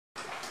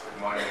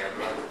morning,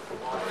 everyone. Good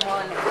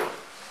morning.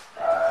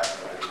 I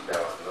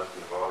was not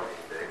involved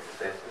in the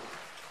exercises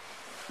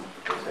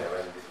because I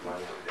went this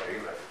morning to the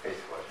river to fetch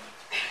water.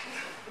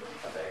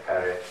 And I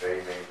carried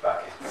very many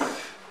buckets.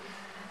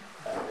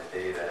 And the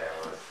day that I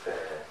was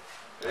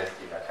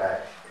resting at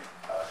time,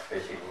 I was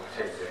fetching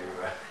water in the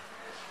river.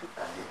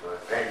 And it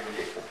was very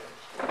good exercise.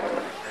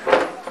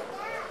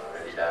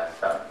 Already done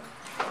some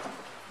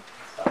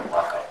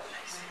workout.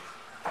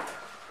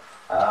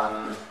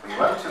 We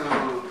want to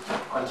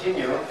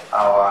continue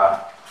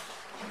our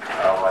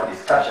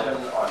discussion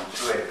on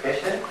true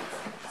education.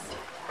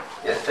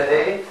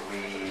 Yesterday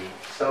we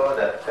saw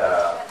that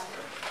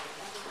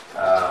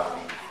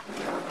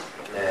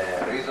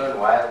the reason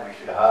why we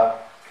should have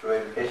true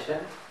education,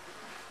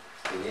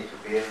 we need to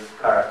build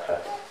character.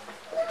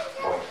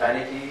 For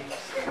eternity,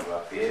 we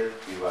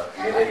were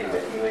created in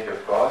the image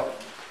of God,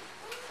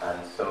 and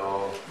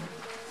so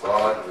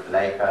God would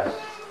like to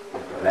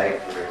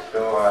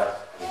restore us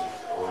in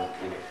His own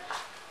image.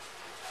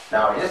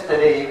 Now,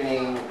 yesterday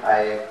evening,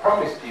 I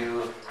promised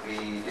you,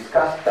 we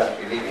discussed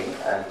country living,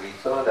 and we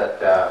saw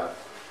that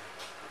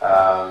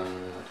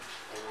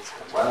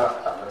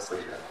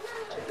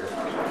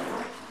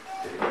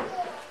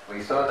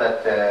we saw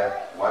that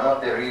one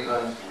of the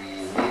reasons we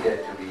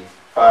needed to be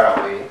far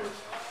away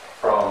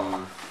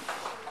from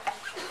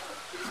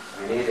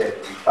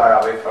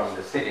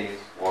the cities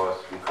was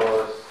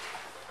because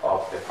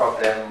of the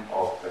problem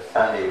of the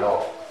Sunday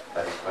law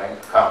that is going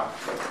to come.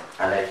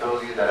 And I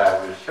told you that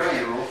I will show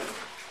you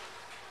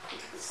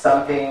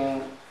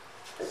something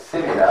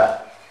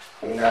similar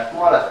in a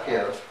smaller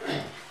scale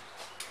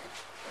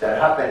that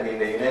happened in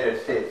the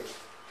United States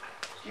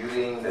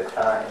during the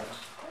time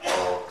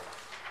of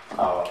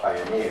our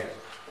pioneers,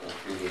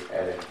 including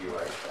Ellen G.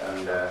 White.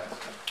 And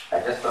I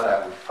just thought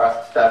I would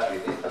first start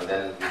with this and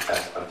then we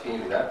can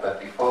continue that.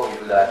 But before we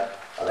do that,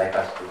 I'd like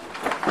us to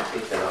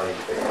seek the Lord in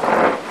prayer.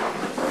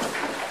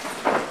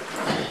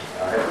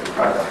 Our Heavenly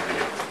Father,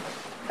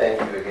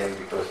 thank you again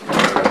because you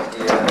are us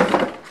here,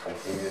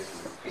 continue to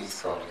speak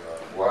from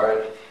your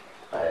word.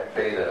 I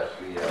pray that as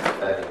we are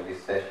studying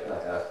this session, I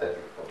ask that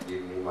you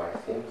forgive me my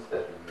sins,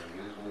 that you will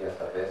use me as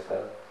a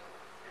vessel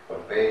to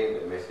convey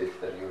the message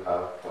that you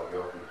have for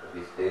your people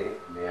this day.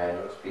 May I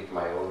not speak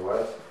my own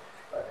words,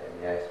 but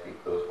may I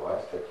speak those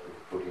words that you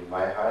put in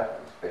my heart,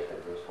 and especially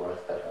those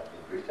words that have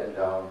been written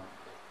down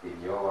in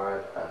your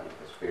word and in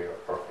the spirit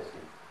of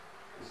prophecy.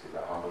 This is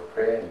a humble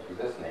prayer in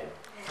Jesus' name.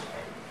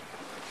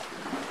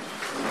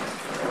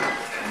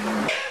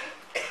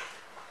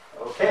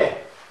 Okay,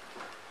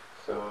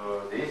 so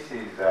this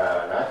is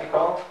an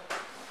article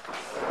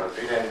that was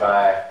written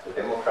by the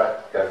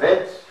Democrat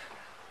Gazette.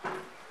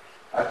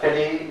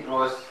 Actually, it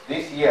was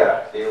this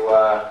year. They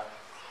were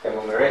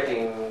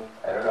commemorating,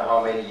 I don't know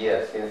how many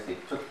years since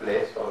it took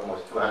place,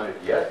 almost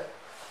 200 years.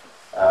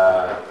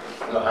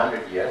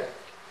 100 years.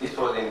 This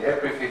was in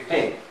April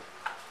 15th.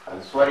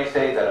 And Swati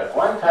said that at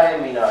one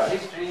time in our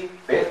history,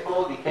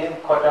 baseball became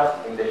caught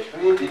up in the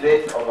shrill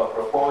debate over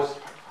proposed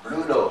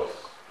blue laws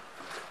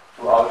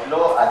to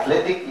outlaw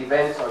athletic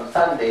events on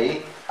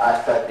Sunday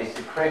as a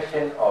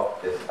desecration of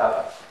the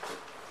Sabbath.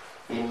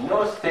 In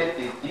no state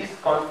did this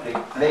conflict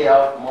play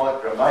out more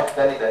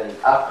dramatically than in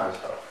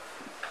Arkansas.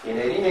 In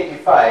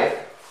 1885,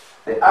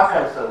 the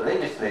Arkansas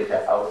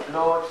legislature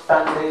outlawed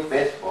Sunday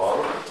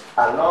baseball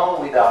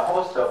along with a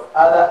host of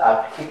other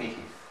activities.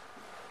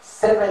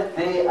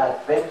 Seventh-day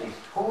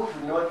Adventists who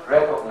do not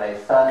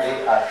recognize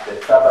Sunday as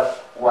the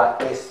Sabbath were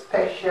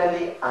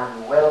especially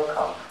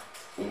unwelcome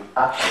in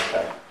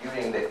Arkansas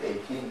during the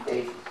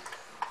 1880s,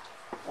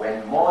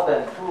 when more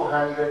than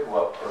 200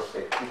 were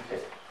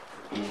prosecuted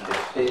in the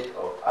state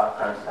of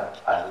Arkansas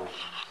alone.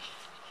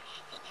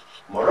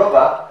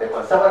 Moreover, the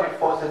conservative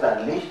forces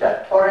unleashed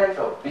a torrent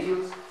of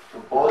bills to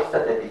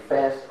bolster the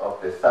defense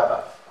of the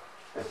Sabbath,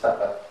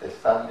 the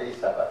Sunday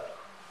Sabbath.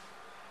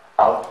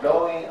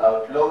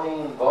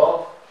 Outlawing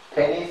golf,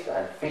 tennis,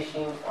 and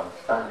fishing on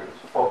Sundays,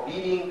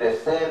 forbidding the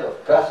sale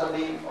of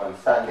gasoline on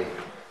Sunday,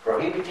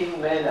 prohibiting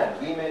men and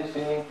women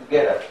swimming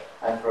together,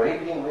 and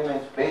prohibiting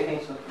women's bathing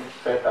suits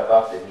stretched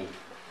above the knee.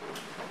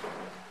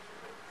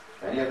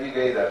 Many of you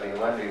guys have been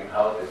wondering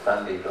how the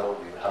Sunday law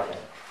will happen.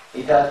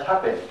 It has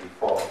happened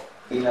before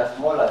in a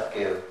smaller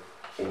scale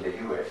in the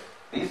U.S.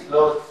 This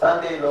law,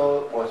 Sunday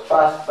law, was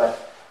passed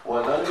but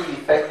was only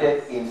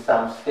effected in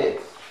some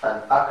states,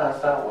 and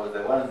Arkansas was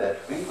the one that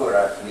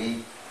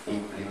rigorously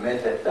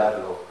implemented that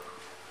law.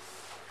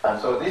 And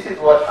so this is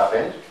what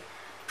happened.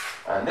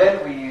 And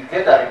then we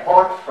get a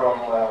report from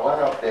one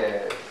of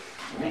the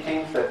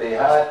meetings that they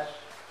had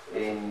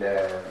in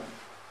the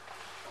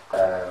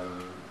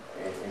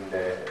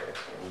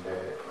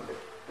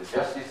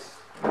Justice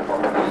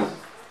of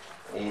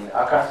Peace in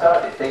Arkansas.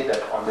 They say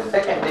that on the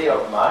second day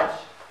of March,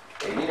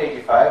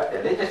 1885,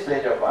 the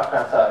legislature of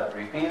Arkansas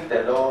repealed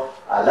the law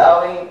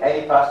allowing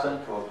any person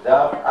to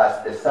observe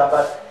as the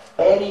Sabbath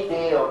any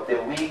day of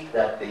the week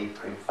that they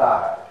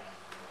preferred,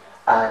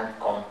 and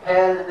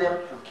compelled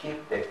them to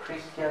keep the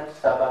Christian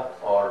Sabbath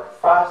or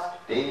first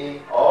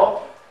day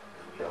of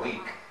the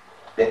week.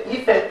 The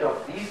effect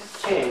of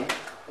this change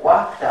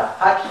worked a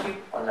hardship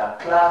on a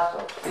class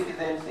of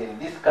citizens in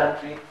this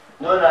country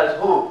known as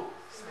who?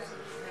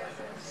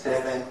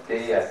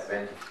 Seventh-day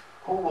Adventists,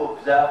 who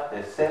observe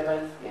the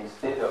seventh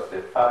instead of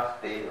the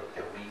first day of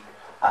the week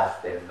as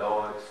the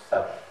Lord's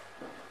Sabbath.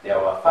 There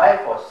were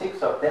 5 or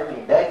 6 of them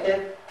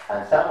indicted,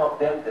 and some of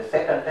them the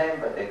second time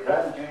by the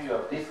grand jury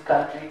of this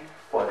country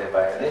for the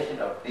violation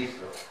of this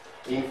law.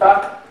 In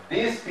fact,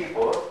 these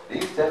people,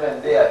 these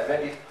Seventh-day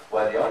Adventists,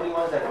 were the only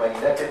ones that were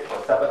indicted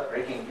for Sabbath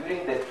breaking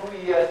during the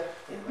 2 years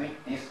in which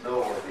this law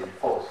was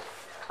enforced.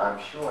 I'm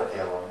sure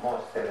there were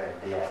more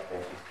Seventh-day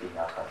Adventists in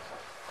Arkansas.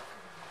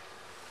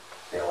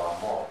 There were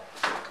more,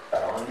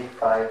 but only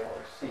 5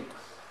 or 6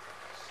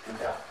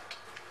 stood up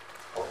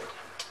for it.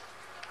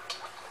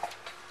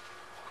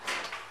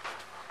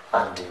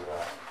 And they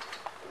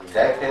were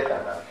indicted,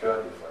 and I'm sure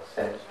they were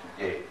sent to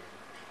jail.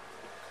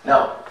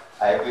 Now,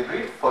 I will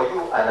read for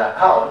you an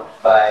account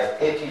by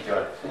A.T.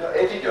 Jones. You know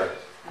A.T. Jones?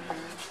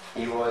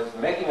 He was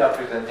making a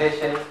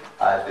presentation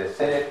at the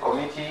Senate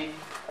committee,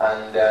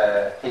 and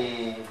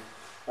he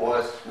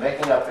was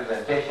making a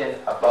presentation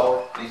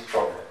about this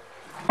problem.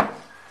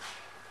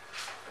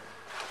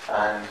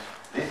 And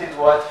this is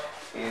what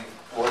he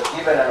was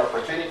given an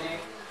opportunity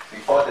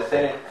before the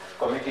Senate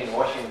committee in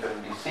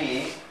Washington,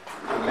 D.C.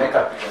 to make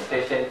a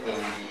presentation in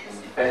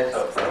defense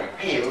of the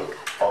repeal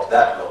of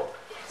that law.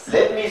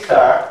 Let me,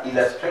 sir,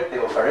 illustrate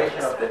the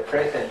operation of the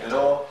present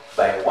law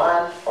by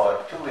 1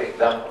 or 2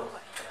 examples.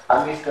 A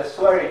Mr.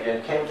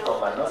 Swearingen came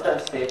from a northern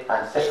state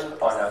and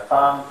settled on a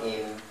farm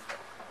in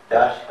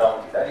Dash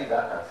County, that is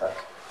Arkansas.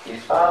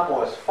 His farm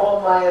was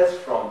 4 miles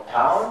from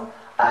town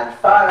and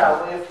far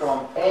away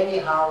from any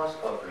house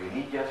of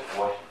religious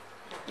worship.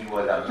 He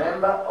was a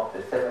member of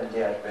the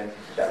Seventh-day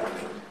Adventist Church.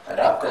 And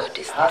after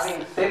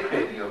having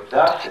sacredly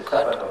observed the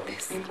Sabbath of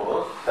his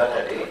people,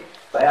 Saturday,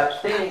 by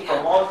abstaining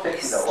from all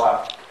secular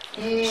work,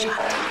 he and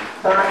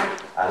his son,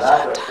 a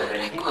lad of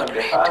 17 on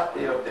the first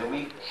day of the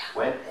week,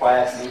 went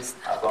quietly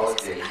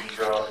about their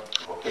usual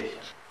vocation.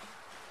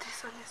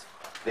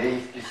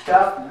 They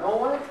disturbed no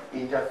one,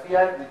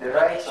 interfered with the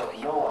rights of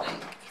no one,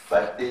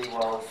 but they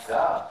were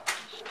observed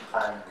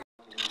and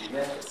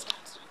implemented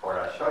for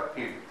a short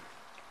period.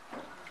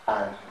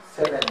 And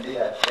Seventh-day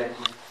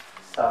Adventists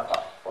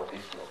suffered for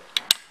this law.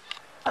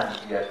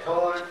 And we are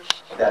told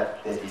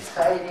that the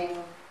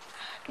deciding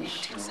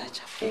issue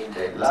in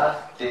the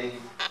last day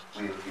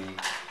will be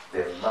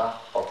the mark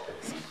of the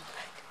beast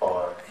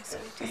or the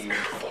seal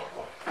of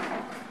God.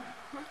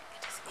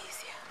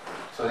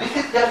 So this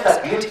is just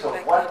a glimpse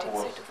of what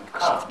was to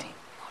come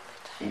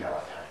in our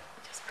time.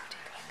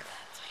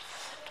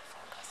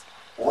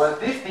 Was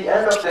this the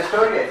end of the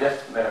story? I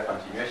just made a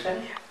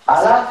continuation.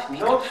 Alas,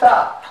 no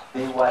sir.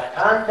 They were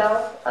turned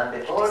out, and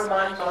the old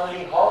man's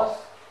only horse,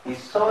 his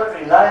sole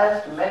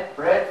reliance to make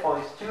bread for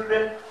his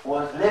children,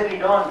 was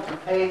levied on to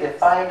pay the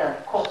fine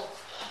and costs,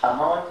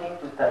 amounting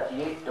to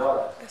 $38.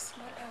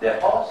 The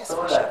horse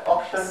sold at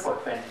auction for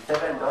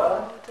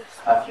 $27.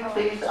 A few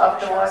days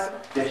afterwards,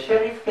 the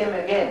sheriff came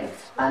again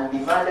and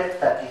demanded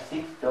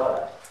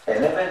 $36,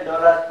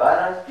 $11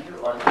 balance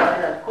due on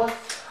fine and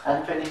costs,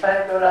 and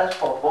 $25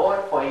 for board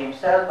for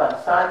himself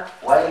and son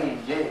while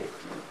in jail.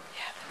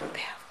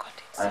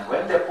 And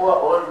when the poor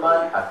old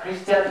man, a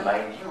Christian,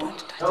 mind you,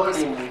 told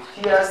him with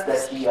tears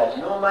that he had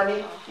no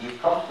money, he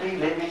promptly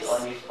levied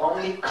on his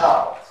only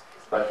cow,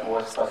 but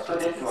was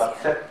persuaded to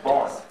accept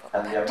bond,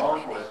 and the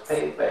amount was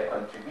paid by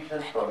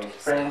contributions from his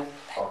friends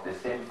of the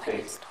same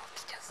faith.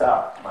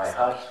 Sir, my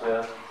heart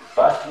swells,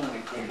 bursting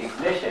with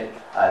indignation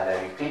as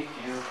I repeat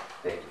to you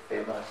the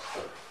famous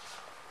story.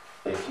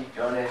 A.T.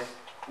 Jones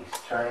is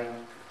trying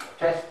to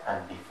protest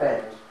and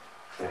defend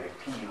the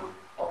repeal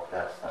of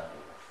that Sunday.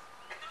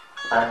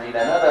 And in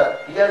another,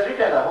 he has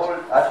written a whole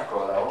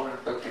article, a whole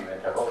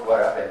document about what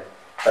happened,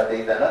 but there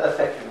is another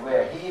section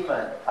where him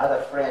and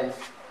other friends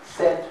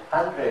sent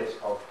hundreds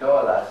of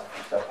dollars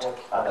to support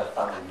other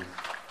families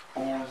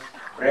whose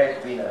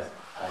breadwinners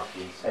had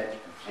been sent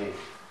to jail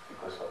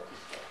because of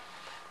this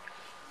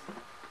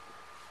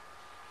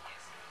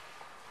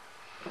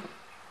law.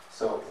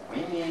 So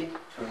we need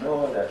to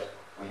know that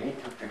we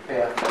need to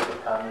prepare for the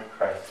coming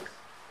crisis.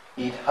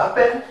 It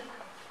happened,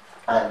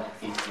 and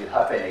it will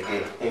happen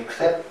again,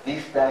 except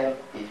this time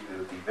it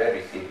will be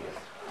very serious.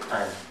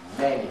 And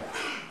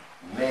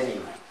many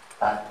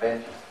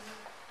Adventists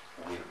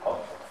will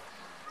compromise.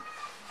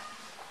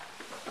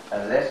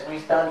 Unless we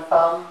stand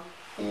firm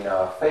in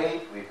our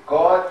faith with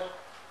God,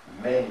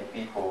 many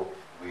people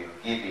will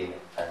give in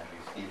and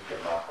receive the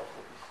mark of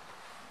the beast.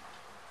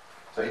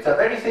 So it's a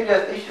very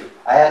serious issue.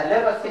 I had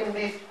never seen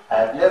this.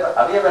 Have you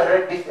ever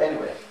read this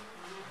anywhere?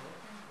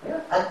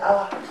 Yeah? And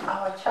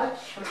our church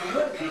should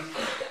know this.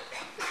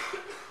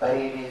 But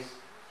it is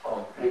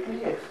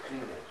completely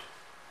excluded.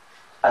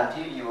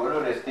 Until you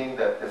always think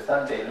that the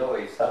Sunday law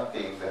is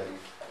something that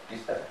is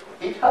distant.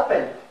 It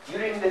happened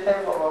during the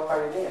time of our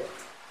pioneers.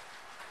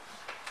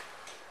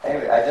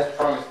 Anyway, I just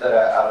promised that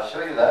I'll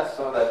show you that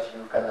so that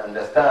you can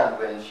understand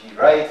when she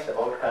writes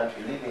about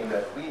country living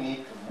that we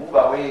need to move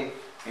away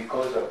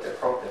because of the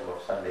problem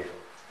of Sunday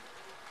law.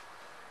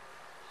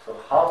 So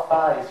how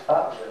far is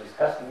far? We were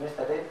discussing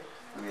yesterday.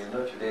 We will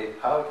know today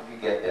how did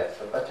we get there.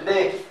 So, but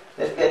today,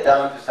 let's get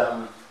down to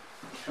some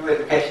true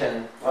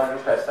education. We want to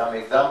look at some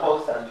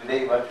examples, and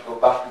today we want to go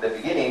back to the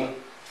beginning.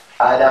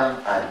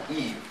 Adam and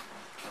Eve.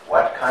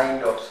 What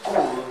kind of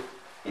school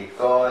did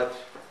God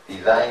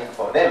design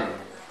for them?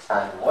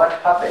 And what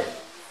happened?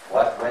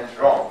 What went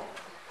wrong?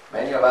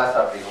 Many of us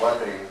have been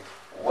wondering,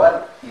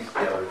 what is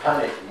the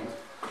alternative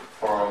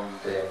from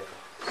the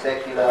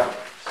secular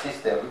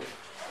system?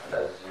 And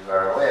as you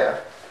are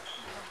aware,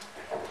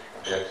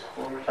 the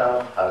school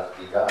term has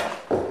begun.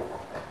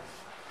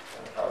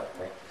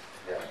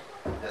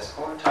 The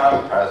school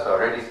term has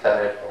already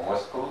started for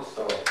most schools,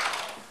 so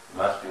you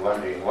must be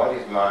wondering, what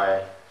is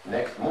my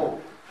next move?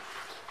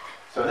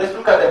 So let's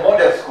look at the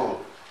model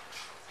school.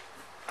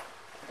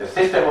 The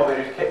system of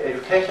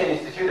education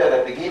instituted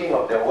at the beginning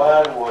of the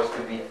world was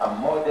to be a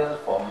model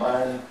for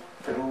man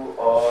through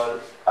all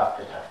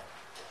after time.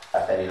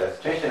 As an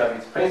illustration of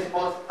its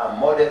principles, a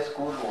model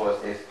school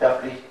was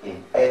established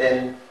in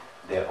Eden,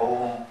 the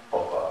home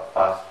of our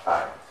first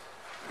parents.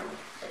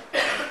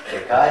 The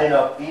Garden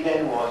of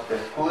Eden was the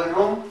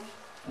schoolroom,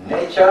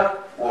 nature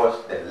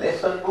was the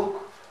lesson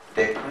book,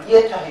 the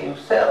Creator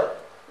himself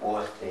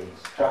was the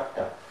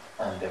instructor,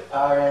 and the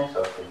parents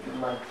of the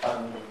human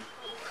family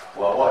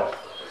were what?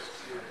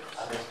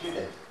 Are the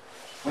students.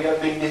 We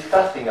have been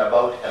discussing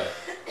about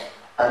health,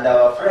 and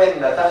our friend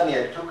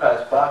Nathaniel took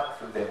us back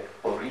to the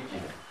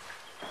origin.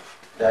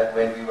 That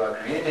when we were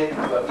created,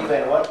 we were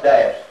given what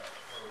diet?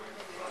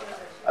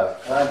 A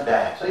plant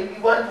diet. So if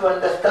you want to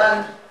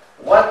understand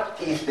what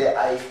is the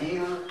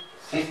ideal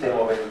system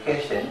of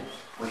education,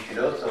 we should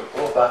also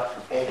go back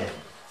to Eden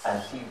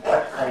and see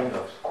what kind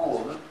of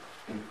school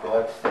did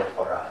God set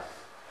for us.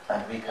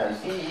 And we can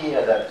see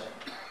here that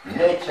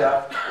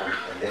nature was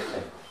a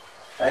lesson.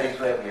 That is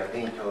where we are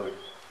being told,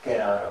 get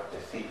out of the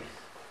cities,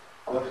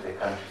 go to the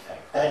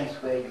countryside. That is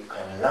where you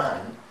can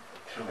learn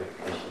through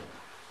education.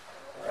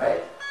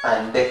 Right?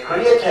 And the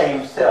Creator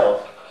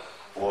himself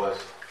was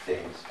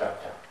the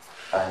instructor.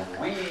 And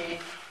we,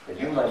 the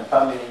human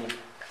family,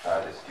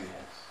 are the students.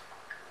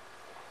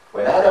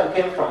 When Adam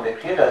came from the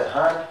Creator's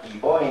hand, he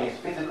bore in his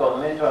physical,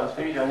 mental, and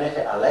spiritual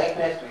nature a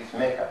likeness to his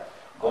Maker.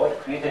 God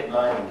created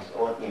man in his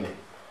own image.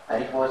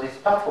 And it was his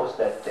purpose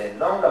that the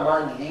longer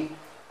man lived,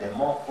 the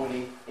more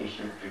fully he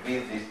should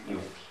reveal this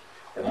image.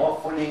 The more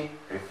fully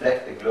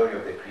reflect the glory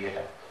of the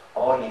Creator.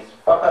 All his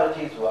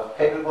faculties were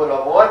capable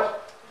of what?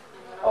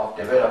 Of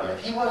development.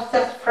 He was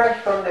just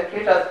fresh from the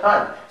Creator's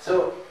hand.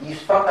 So his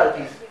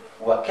faculties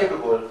were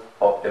capable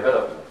of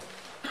development.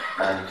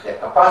 And their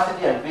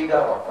capacity and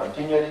vigor were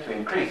continually to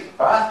increase.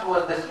 Vast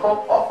was the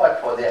scope offered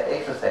for their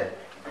exercise.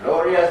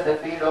 Glorious the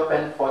field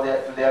opened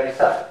to their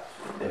research.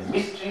 The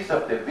mysteries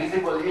of the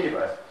visible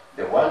universe,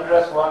 the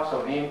wondrous works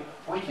of him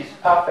which is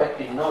perfect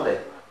in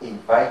knowledge,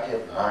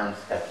 invited man's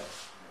study.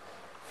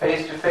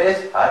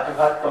 Face-to-face,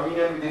 heart-to-heart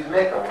communion with his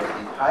Maker was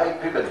his high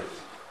privilege.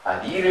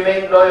 And he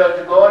remained loyal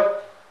to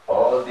God.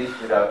 All this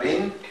would have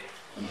been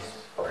his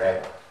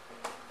forever.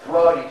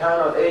 Throughout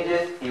eternal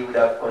ages, he would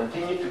have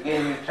continued to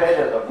gain new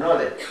treasures of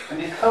knowledge, to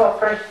discover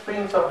fresh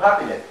springs of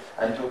happiness,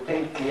 and to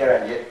obtain clearer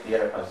and yet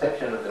clearer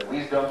conception of the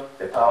wisdom,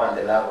 the power, and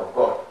the love of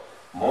God.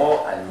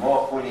 More and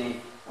more fully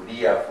would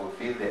he have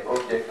fulfilled the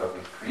object of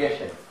his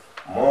creation.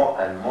 More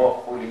and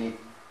more fully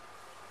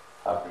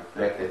have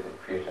reflected the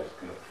Creator's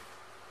glory.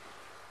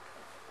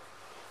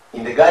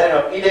 In the Garden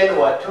of Eden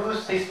were two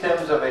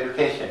systems of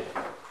education.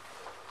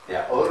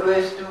 There are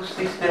always two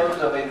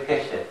systems of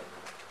education.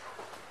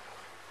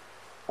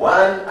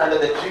 One under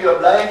the tree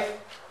of life,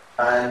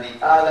 and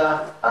the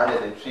other under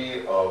the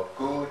tree of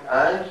good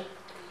and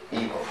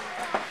evil.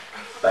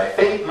 By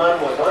faith, man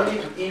was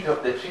only to eat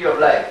of the tree of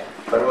life,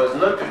 but was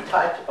not to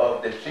touch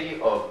of the tree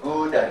of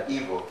good and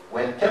evil.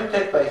 When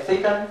tempted by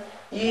Satan,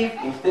 Eve,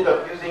 instead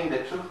of using the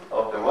truth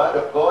of the Word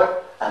of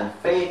God and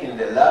faith in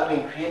the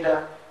loving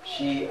Creator,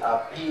 she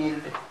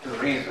appealed to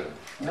reason.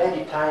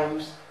 Many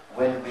times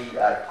when we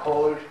are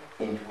called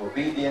into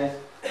obedience,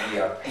 we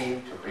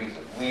appeal to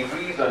reason. We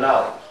reason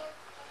out.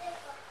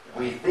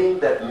 We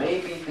think that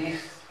maybe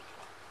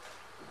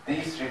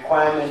this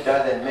requirement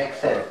doesn't make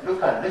sense.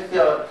 Let's see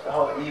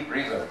how Eve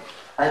reasoned.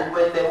 And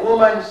when the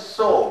woman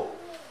saw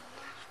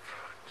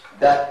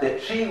that the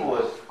tree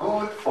was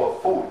good for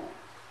food,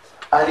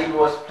 and it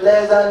was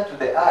pleasant to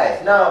the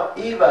eyes. Now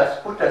Eve has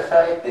put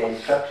aside the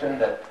instruction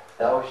that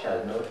thou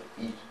shalt not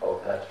eat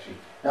of that tree.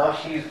 Now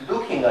she is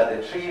looking at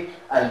the tree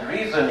and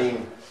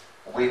reasoning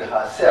with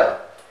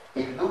herself.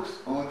 It looks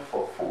good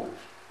for food.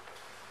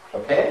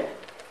 Okay?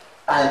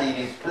 And it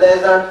is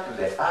pleasant to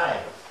the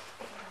eyes.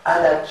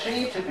 And a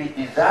tree to be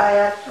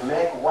desired to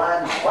make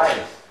one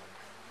wise.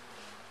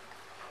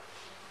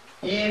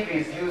 Eve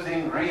is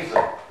using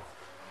reason.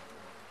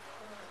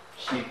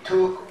 She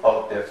took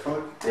of the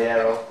fruit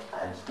thereof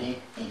and did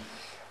eat,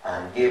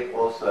 and gave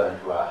also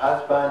unto her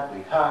husband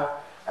with her,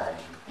 and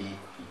he did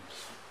eat.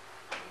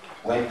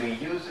 When we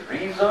use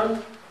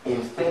reason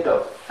instead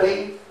of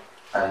faith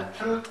and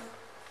truth,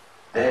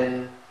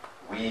 then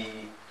we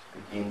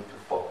begin to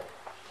fall.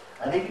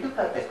 And if you look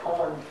at the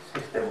common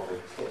system of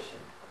education,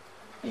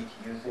 it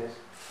uses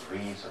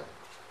reason.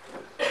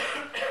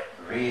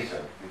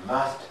 Reason. We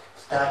must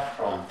start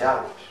from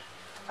doubt.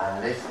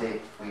 And let's say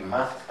we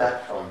must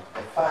start from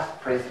the first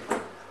principle.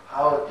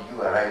 How do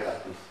you arrive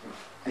at this?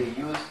 They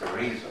use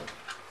reason.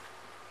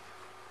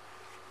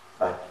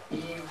 But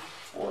Eve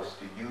was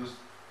to use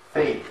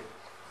faith.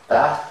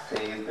 Thus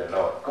says the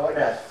Lord. God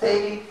has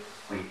said it,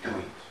 we do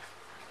it.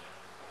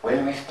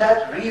 When we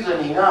start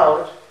reasoning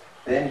out,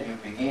 then you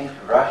begin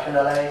to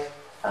rationalize,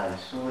 and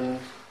soon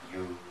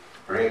you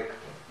break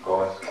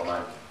God's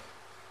commandments.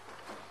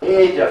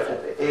 Age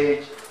after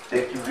age,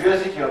 the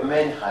curiosity of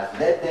men has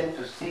led them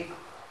to seek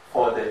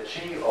for the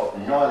tree of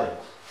knowledge,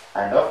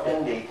 and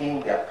often they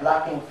think they are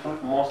plucking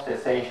fruit most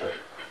essential,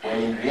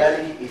 when in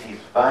reality it is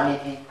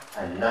vanity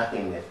and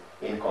nothingness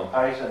in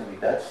comparison with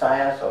that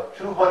science of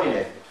true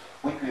holiness,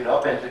 which will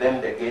open to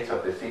them the gates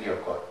of the city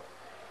of God.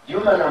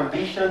 Human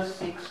ambition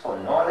seeks for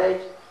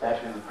knowledge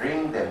that will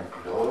bring them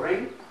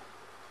glory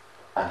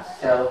and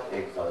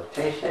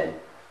self-exaltation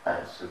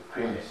and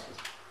supremacy.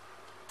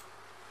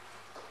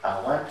 I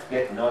want to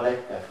get knowledge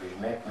that will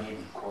make me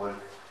be called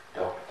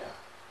doctor.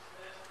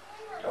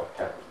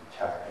 Dr.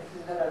 Buruchara.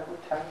 Isn't that a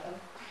good title?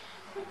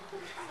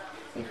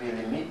 It will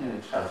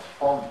immediately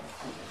transform me.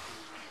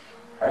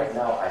 Right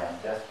now I am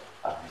just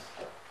a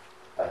mister.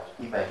 But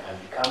if I can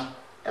become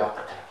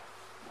doctor,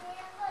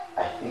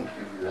 I think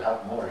you will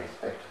have more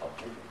respect for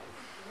me.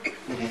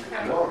 It is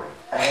glory.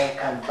 I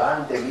can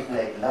burn the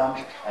midnight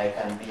lamp. I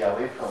can be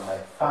away from my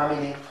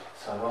family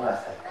so long as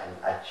I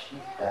can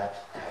achieve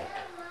that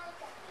title.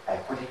 I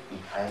put it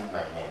behind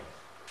my name.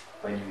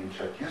 When you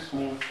introduce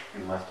me,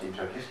 you must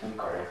introduce me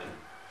correctly.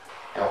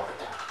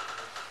 Doctor.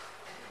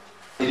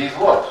 It is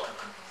what?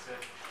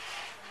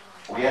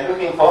 We are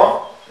looking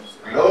for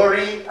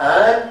glory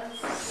and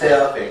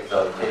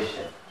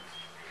self-exaltation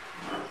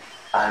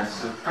and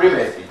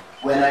supremacy.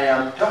 When I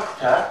am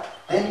doctor,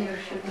 then you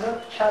should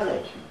not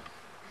challenge me.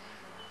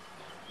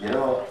 You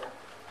know,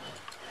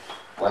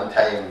 one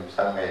time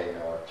somewhere in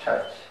our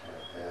church,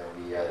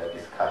 we had a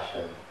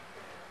discussion.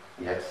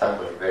 We had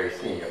somebody very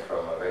senior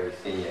from a very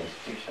senior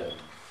institution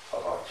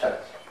of our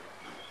church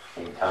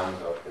in terms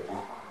of the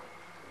book,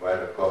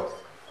 Word of God.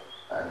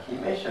 And he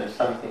mentioned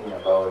something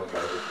about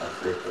Bible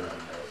translation, and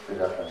I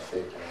stood up and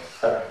said,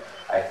 sir,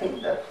 I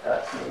think that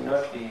may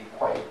not be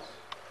quite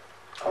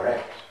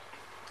correct.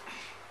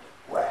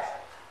 Well,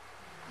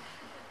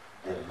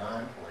 the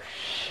man was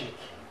shaking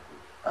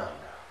with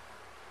anger.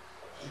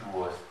 He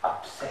was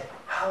upset.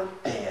 How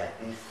dare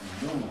this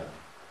union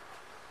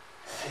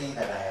say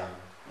that I am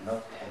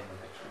not telling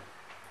the truth?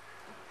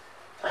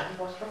 And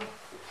he was wrong.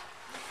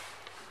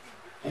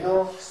 You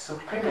know,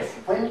 supremacy,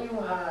 when you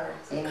are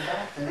in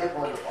that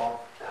level of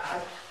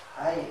that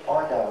high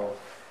order of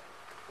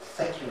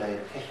secular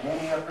education,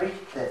 when you have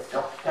reached the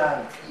doctor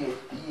and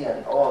PhD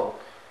and all,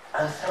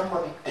 and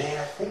somebody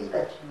dare say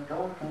that you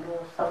don't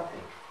know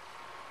something,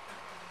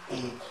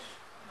 it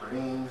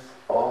brings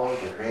all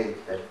the rage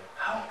that,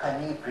 how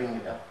can he bring you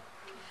down?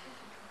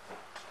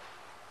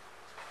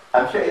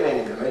 I'm sure even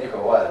in the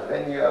medical world,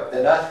 when you have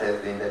the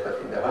nurses in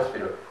the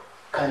hospital,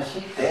 can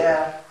she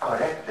dare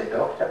correct the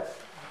doctor?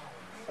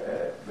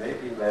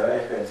 Maybe my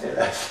wife can say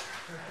that.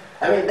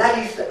 I mean, that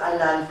is an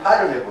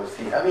unpardonable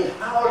sin. I mean,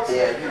 how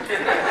dare you?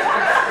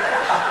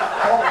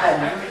 How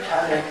can you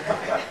challenge?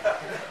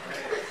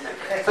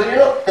 So, you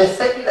know, the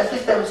secular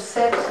system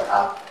sets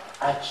up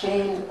a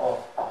chain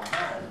of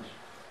command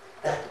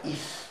that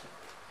is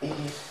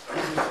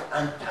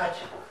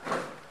untouchable.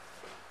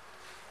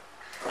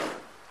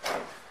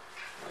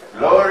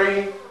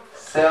 Glory,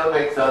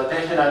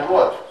 self-exaltation, and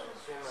what?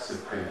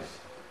 Supremacy.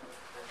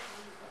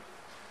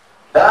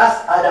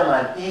 Thus Adam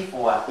and Eve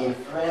were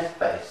influenced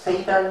by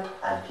Satan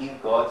until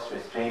God's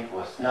restraint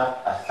was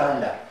snapped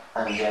asunder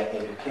and their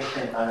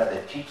education under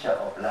the teacher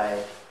of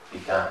life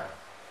began.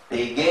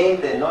 They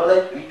gained the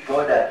knowledge which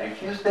God had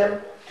refused them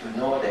to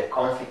know the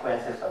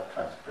consequences of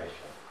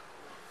transgression.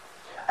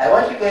 I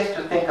want you guys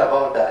to think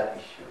about that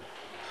issue,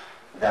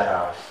 that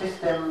our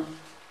system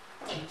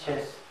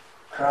teaches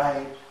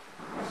pride,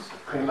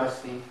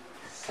 supremacy,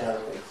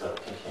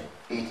 self-exaltation.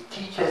 It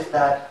teaches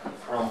that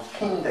from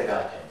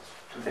kindergarten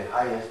to the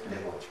highest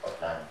level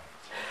of learning.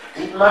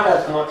 It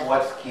matters not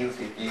what skills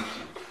it gives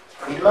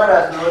you. It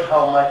matters not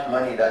how much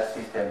money that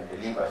system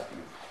delivers to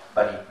you,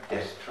 but it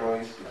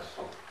destroys your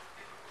soul.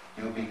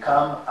 You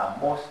become a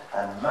most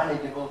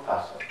unmanageable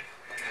person.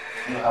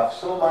 You have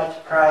so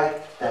much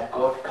pride that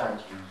God can't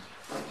use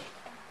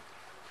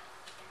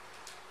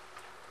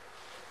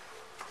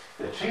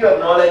you. The tree of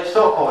knowledge,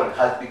 so-called,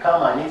 has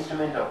become an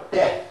instrument of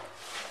death.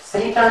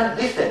 Satan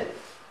listened.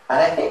 And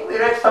I think we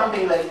read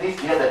something like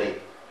this the other day.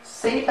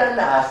 Satan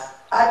has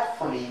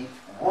artfully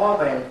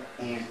woven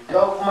his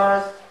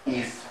dogmas,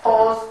 his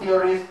false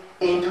theories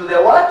into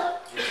the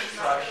what?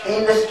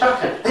 In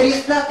destruction. There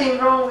is nothing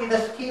wrong with the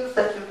skills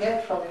that you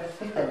get from your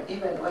system,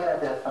 even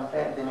where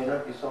sometimes they may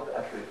not be so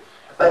accurate.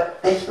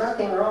 But there's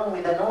nothing wrong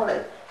with the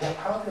knowledge. The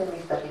problem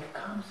is that it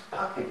comes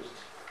packaged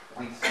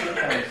with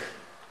Satan's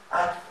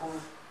artful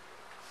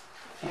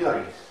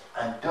theories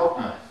and dogmas.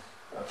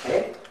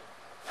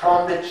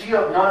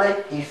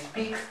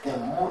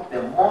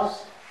 the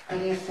most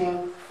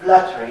pleasing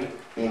flattery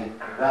in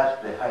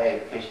regards to the higher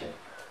education.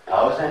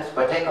 Thousands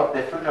partake of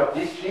the fruit of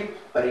this tree,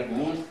 but it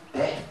means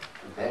death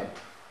to them.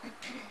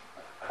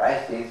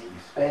 Christ says, you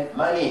spend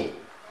money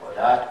for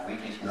that which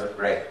is not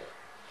bread.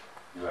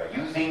 You are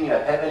using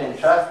your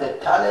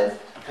heaven-entrusted talents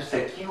to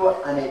secure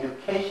an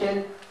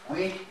education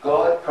which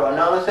God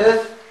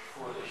pronounces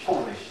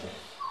foolishness.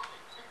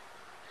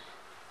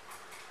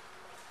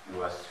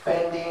 You are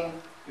spending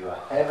your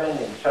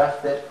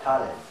heaven-entrusted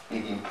talents.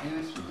 It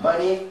includes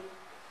money,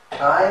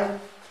 time,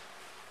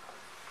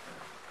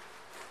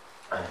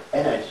 and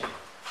energy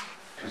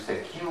to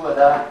secure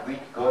that which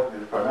God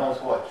will pronounce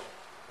what?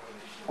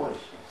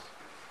 Foolishness.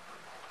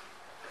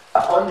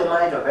 Upon the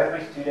mind of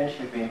every student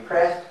should be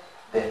impressed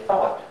the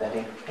thought that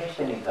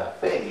education is a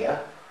failure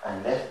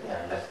unless the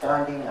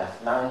understanding has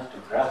learned to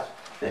grasp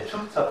the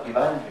truths of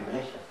divine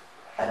revelation,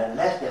 and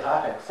unless the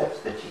heart accepts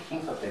the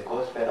teachings of the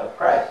gospel of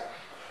Christ.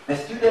 The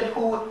student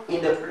who,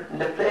 in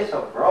the place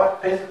of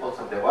broad principles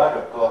of the Word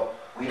of God,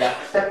 will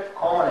accept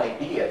common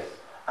ideas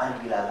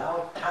and will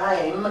allow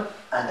time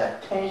and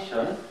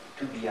attention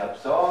to be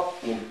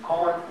absorbed in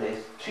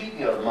commonplace,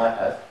 trivial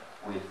matters,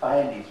 will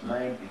find his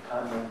mind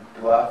becoming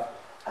dwarfed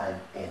and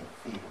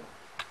enfeebled.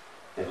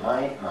 The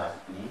mind must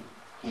be,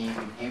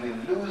 he will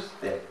lose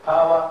the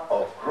power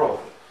of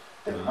growth.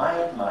 The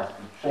mind must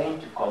be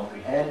trained to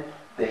comprehend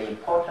the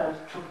important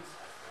truths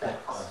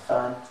that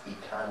concern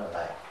eternal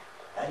life.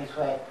 That is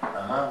why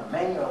among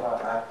many of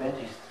our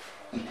Adventists,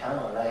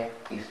 eternal life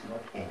is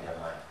not in their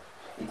mind.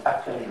 It's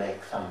actually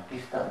like some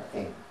distant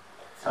thing,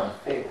 some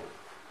fable.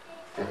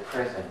 The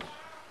present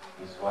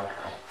is what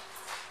counts.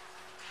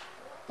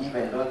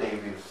 Even though they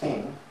will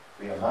sing,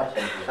 we are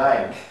marching to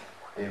Zion,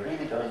 they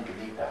really don't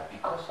believe that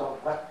because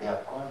of what they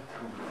have gone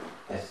through.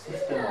 The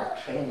system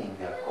of training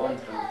they have gone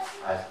through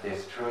has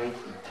destroyed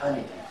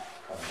eternity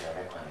from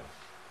their reckoning.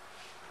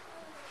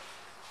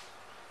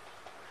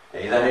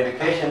 There is an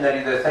education that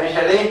is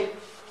essentially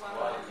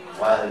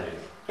worldly.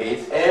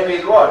 Its aim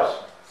is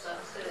what?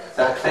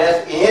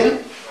 Success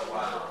in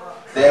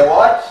the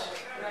what?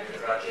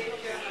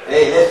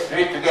 Hey, let's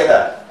read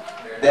together.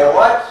 The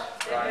what?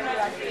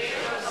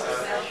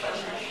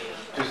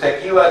 To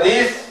secure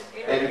this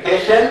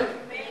education.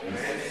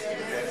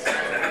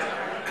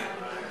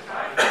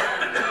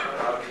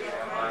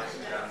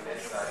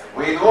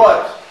 With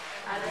what?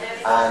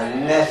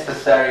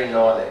 Unnecessary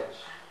knowledge.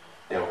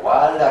 The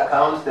world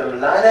accounts them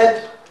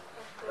learned,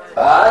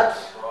 but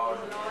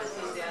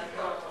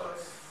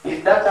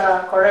is that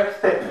a correct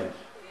statement?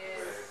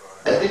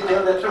 Does it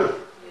tell the truth?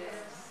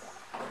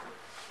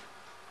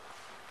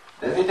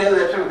 Does it tell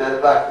the truth at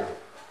the back there?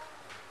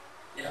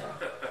 Yeah.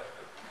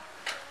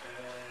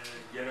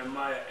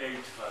 Jeremiah 8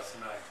 verse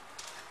 9.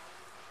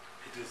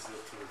 It is the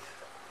truth.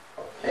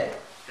 Okay.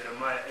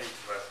 Jeremiah 8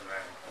 verse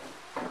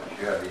 9.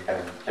 Sure, we can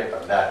check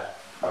on that.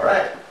 All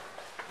right.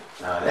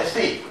 Now let's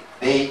see.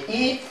 They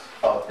eat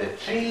of the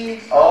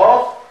tree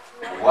of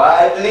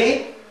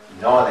worldly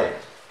knowledge,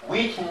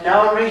 which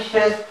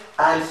nourishes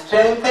and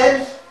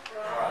strengthens.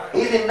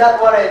 Isn't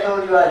that what I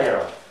told you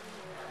earlier on?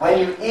 When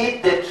you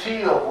eat the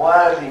tree of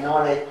worldly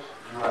knowledge,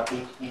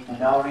 it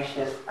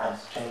nourishes and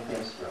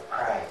strengthens your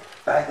pride.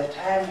 By the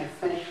time you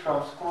finish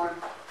from school,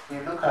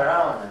 you look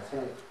around and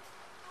say,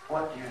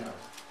 what do you know?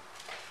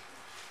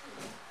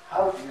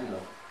 How do you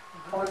know?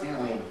 What do you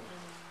mean?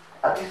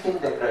 Have you seen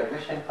the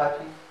graduation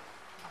parties?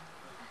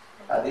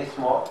 Are they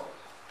small?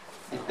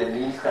 If the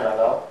means can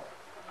allow?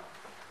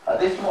 Are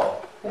they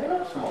small? They're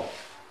not small.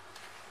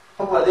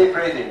 Who are they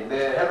praising?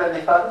 The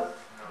Heavenly Father?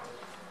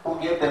 Who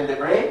gave them the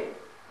brain?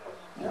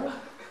 No.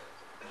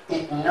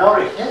 It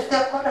nourishes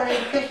their got an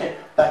education,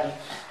 but it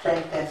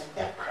strengthens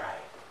their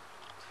pride.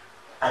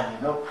 And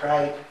you know,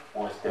 pride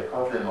was the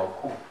problem of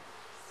who?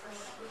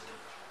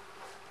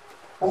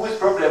 Whose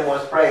problem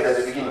was pride at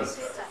the beginning?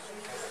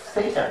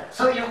 Satan.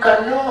 So you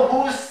can know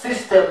whose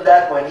system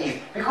that one is,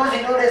 because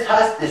it always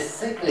has the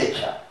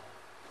signature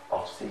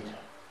of Satan.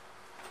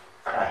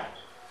 Pride.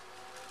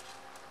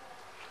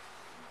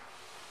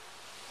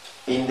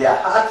 In their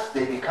hearts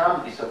they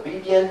become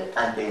disobedient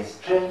and they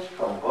estranged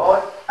from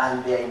God,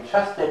 and their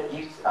entrusted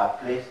gifts are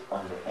placed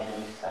on the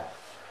enemy's side.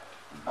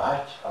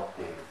 Much of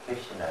the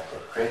education at the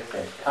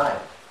present time,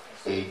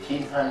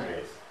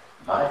 1800s,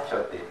 much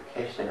of the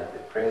education at the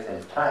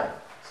present time,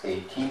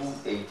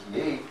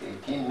 1888,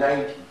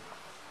 1890,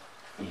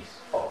 is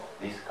of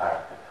this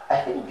character.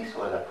 I think this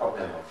was a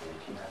problem of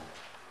the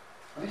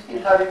 1800s. We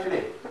still have it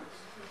today.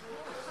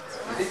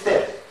 Is it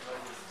there?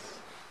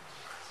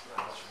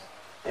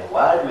 The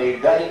world may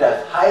regard it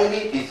as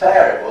highly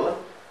desirable,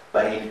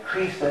 but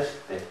increases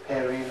the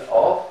peril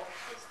of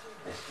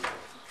the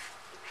students.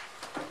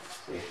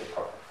 So it's the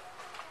problem.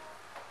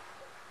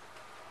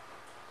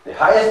 The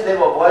highest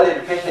level of world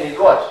education is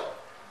what?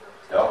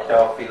 Doctor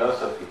of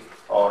Philosophy,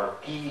 or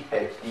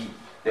PhD.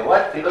 The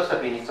word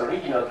philosophy in its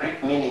original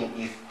Greek meaning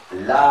is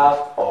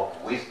love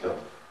of wisdom,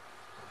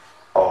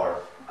 or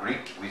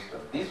Greek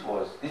wisdom. This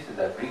is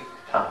a Greek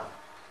term,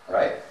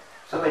 right?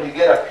 So when you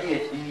get a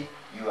PhD,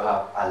 you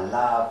have a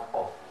love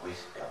of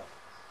wisdom.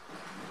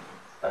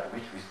 But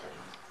which wisdom?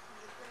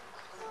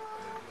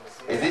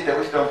 Is it the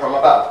wisdom from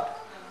above?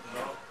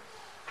 No.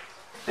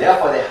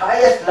 Therefore, the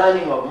highest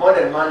learning of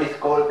modern man is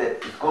called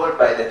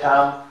by the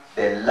term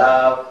the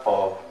love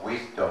of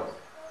wisdom,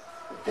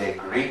 the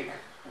Greek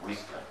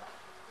wisdom.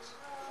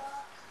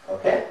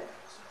 Okay?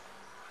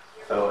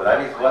 So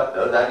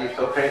that is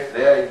Socrates,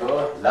 there you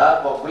go.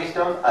 Love of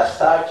wisdom, a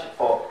search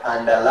for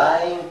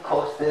underlying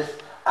causes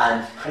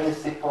and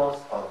principles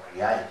of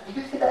reality. Did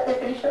you see that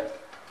definition?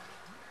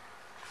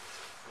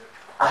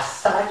 A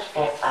search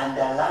for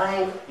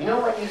underlying, you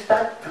know, when you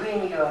start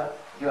doing your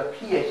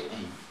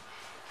PhD,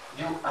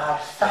 you are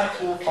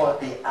searching for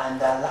the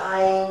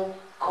underlying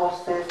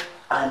causes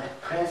and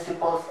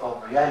principles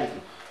of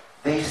reality.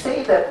 They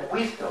say that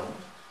wisdom,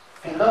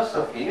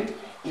 philosophy,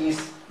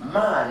 is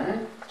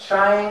man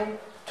trying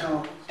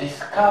to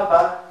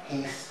discover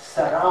his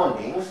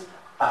surroundings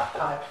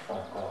apart from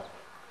God.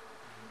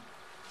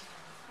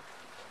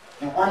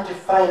 You want to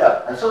find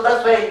out. And so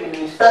that's why when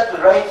you start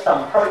to write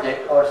some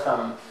project or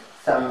some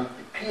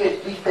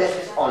PhD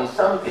thesis on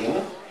something,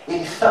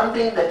 it is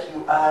something that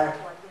you are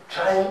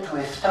trying to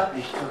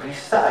establish, to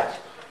research,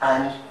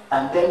 and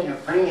then you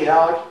bring it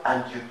out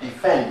and you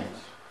defend it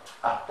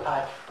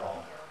apart from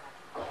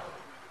God.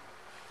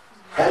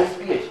 That is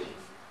PhD.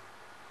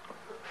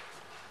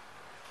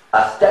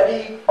 A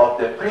study of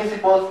the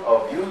principles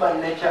of human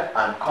nature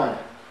and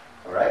conduct.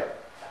 Alright?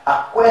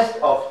 A quest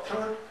of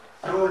truth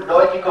through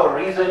logical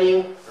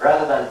reasoning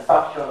rather than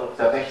factual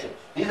observation.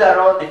 These are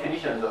all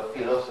definitions of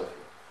philosophy.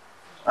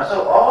 And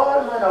so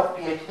all manner of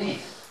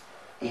PhDs,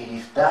 it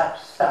is that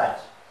search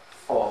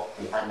for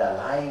the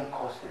underlying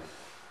causes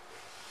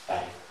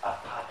that is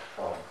apart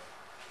from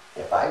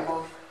the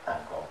Bible and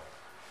God.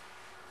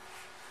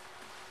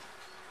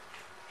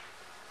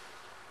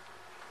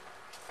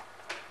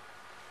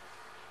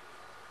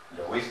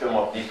 The wisdom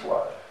of this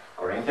world.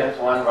 Corinthians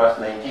 1 verse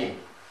 19.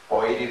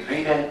 For it is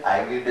written,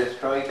 I will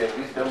destroy the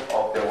wisdom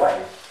of the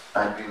wise,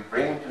 and will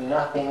bring to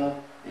nothing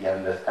the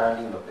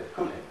understanding of the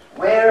prudent.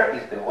 Where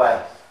is the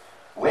wise?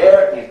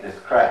 Where is the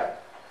scribe?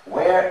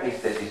 Where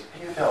is the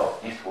disputer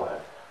of this world?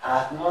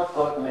 Hath not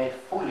God made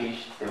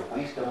foolish the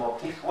wisdom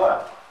of this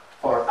world?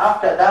 For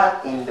after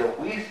that, in the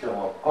wisdom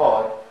of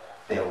God,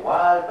 the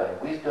world by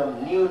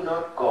wisdom knew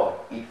not God.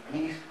 It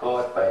pleased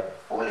God by the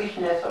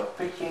foolishness of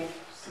preaching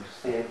to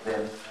save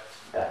them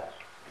that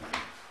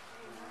believe.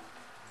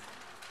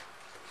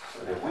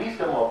 So the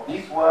wisdom of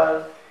this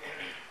world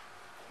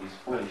is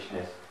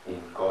foolishness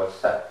in God's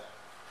sight.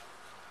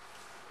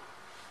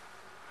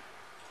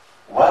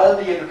 While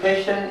the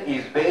education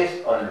is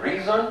based on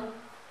reason,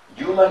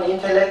 human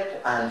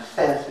intellect, and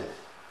senses,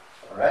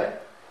 alright?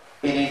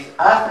 It is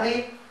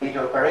earthly, it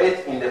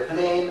operates in the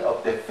plane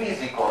of the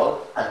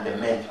physical and the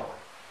mental.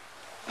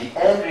 The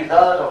end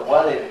result of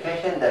world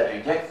education that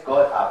rejects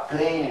God are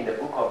plain in the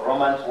book of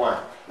Romans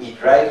 1. It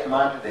drives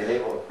man to the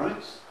level of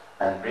brutes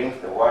and brings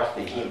the worst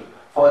in him.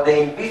 For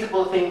the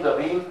invisible things of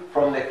him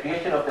from the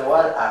creation of the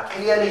world are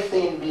clearly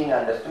seen, being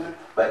understood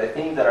by the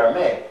things that are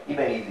made,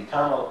 even his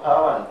eternal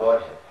power and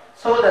Godhead,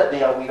 so that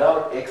they are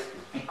without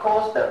excuse,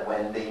 because that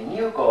when they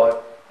knew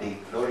God, they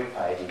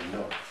glorified him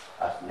not,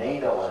 as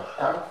neither was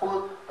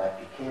thankful, but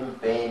became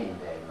vain in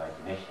their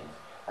imaginations,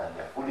 and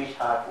their foolish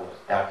heart was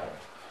darkened.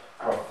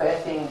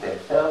 Professing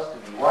themselves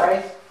to be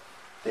wise,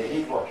 they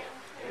did what?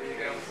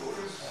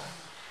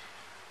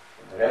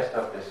 The rest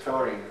of the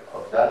story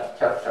of that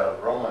chapter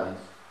of Romans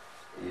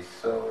is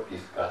so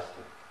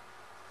disgusting.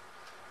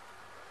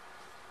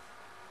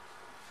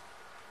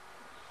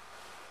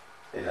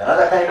 There's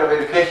another kind of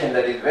education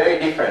that is very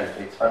different.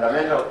 Its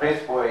fundamental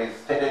principle is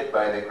stated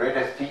by the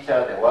greatest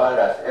teacher the world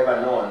has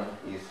ever known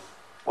is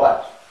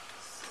what?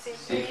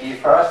 Seek ye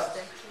first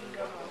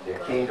the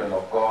kingdom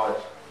of God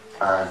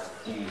and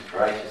his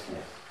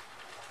righteousness.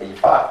 In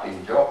fact,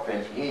 in Job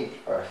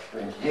 28, verse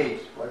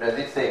 28, what does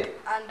it say?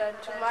 And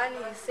unto man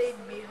he said,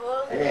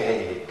 Behold.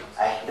 Hey,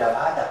 I should have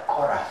had a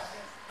chorus.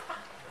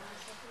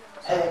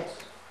 Hey,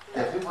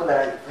 the people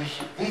that this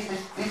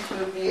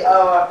should be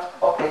our,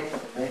 okay,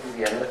 maybe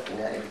we are not in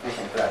an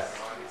education class.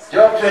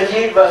 Job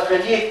 28, verse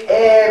 28,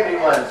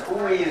 everyone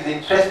who is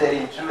interested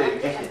in true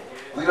education.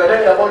 We were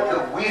talking about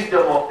the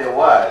wisdom of the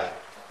world.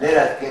 Let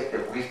us get the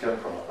wisdom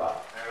from above.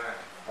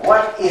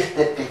 What is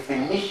the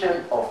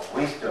definition of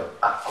wisdom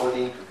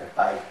according to the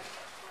Bible?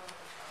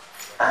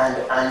 And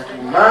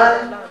unto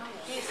man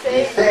he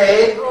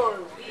said,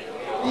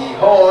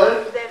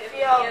 Behold, the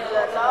fear of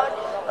the Lord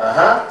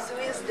is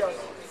wisdom.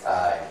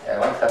 I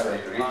want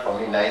somebody to read for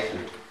me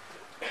nicely,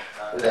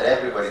 so that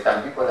everybody,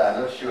 some people are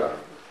not sure.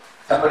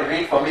 Somebody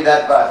read for me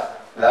that verse,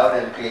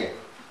 loud and clear.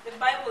 The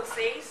Bible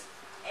says,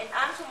 and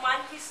unto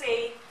man he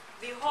said,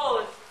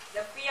 Behold,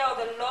 the fear of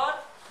the Lord,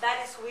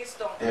 that is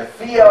wisdom. The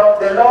fear of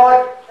the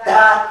Lord,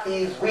 that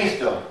is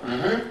wisdom.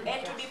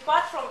 And to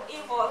depart from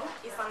evil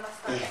is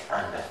understanding. Is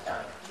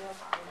understanding.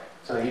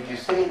 So if you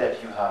say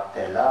that you have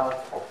the love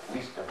of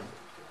wisdom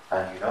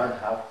and you don't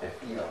have the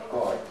fear of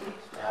God,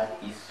 that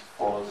is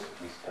false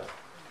wisdom.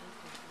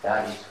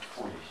 That is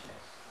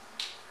foolishness.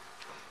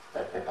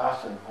 That the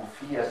person who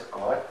fears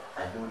God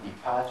and who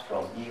departs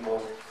from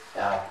evil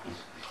That is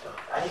wisdom.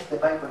 That is the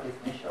Bible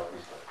definition of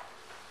wisdom.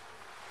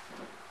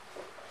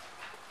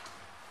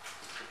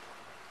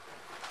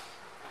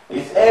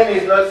 Its aim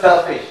is not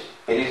selfish.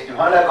 It is to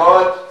honor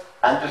God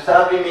and to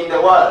serve Him in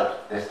the world.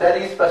 The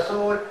studies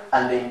pursued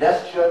and the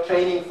industrial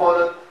training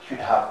followed should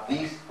have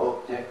this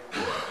object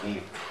in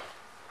view.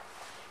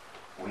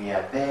 We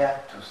are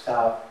there to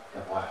serve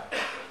the world.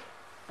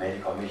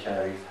 Medical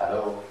missionaries,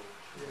 hello.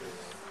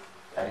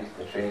 That is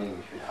the training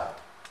we should have,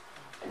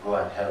 to go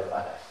and help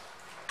others.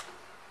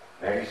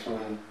 Very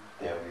soon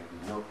there will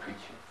be no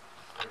preaching.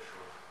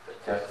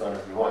 It's just going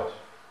to be what?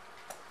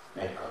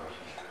 Medical missionaries.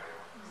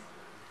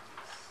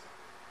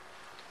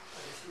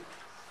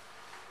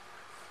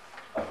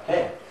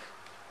 Okay.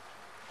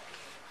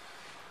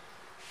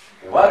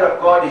 The Word of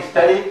God is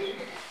studied,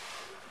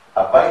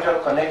 a vital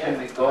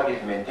connection with God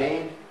is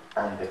maintained,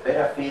 and the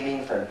better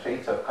feelings and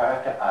traits of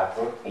character are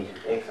brought into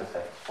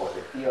exercise. For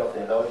the fear of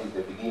the Lord is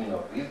the beginning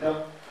of wisdom,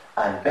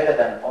 and better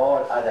than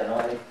all other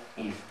knowledge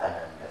is an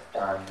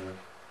understanding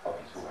of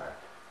His Word.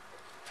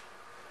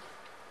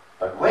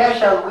 But where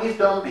shall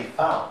wisdom be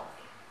found?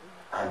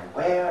 And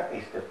where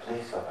is the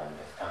place of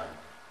understanding?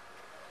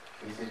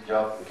 This is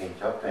Job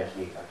 28. I'll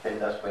tell you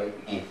that's where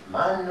it begins.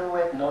 Man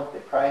knoweth not the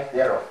price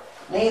thereof,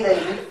 neither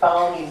is it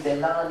found in the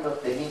land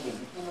of the living.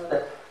 Did you know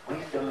that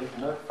wisdom is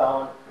not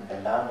found in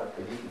the land of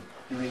the living?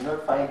 You will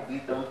not find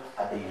wisdom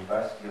at the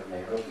University of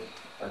Nairobi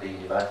or the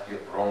University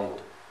of Rongo.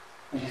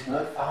 It is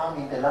not found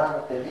in the land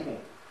of the living.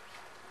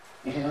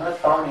 It is not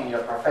found in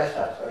your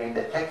professors or in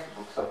the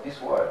textbooks of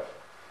this world.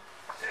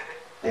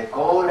 The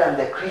gold and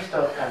the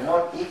crystal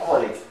cannot equal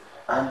it,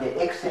 and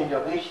the exchange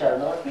of it shall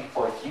not be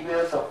for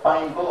jewels of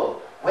fine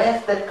gold.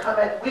 Whence then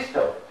cometh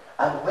wisdom?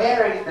 And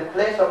where is the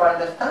place of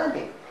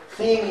understanding?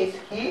 Seeing is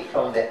hid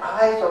from the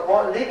eyes of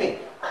all living,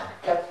 and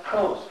kept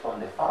close from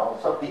the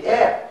fowls of the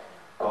air.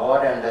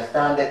 God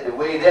understandeth the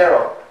way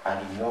thereof,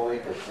 and He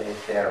knoweth the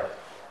place thereof.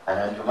 And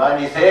unto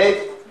man He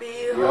said,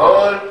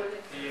 Behold,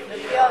 the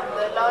fear of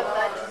the Lord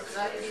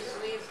that is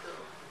wisdom,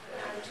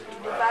 and to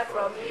depart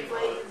from evil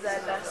is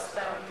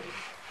understanding.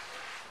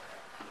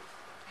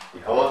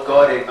 Behold,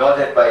 God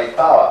exalted by His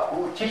power,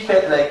 who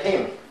teacheth like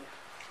Him.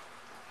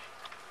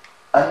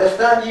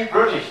 Understand ye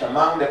brutish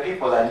among the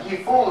people, and ye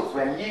fools,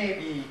 when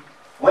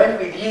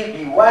will ye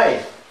be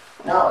wise?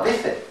 Now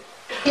listen,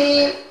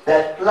 he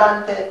that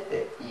planted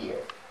the ear,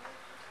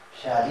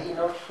 shall he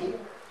not hear?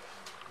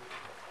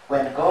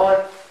 When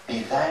God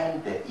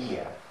designed the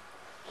ear,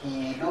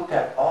 He looked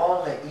at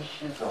all the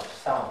issues of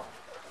sound,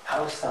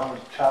 how sound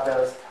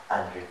travels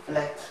and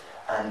reflects,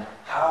 and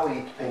how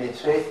it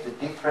penetrates the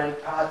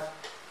different parts,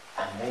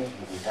 and then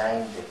He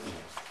designed the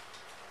ear.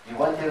 You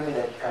won't tell me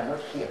that you cannot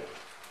hear.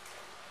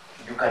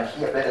 You can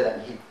hear better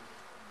than He.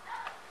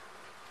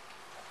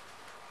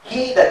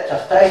 He that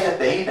chastiseth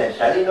the heathen,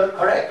 shall he not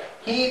correct?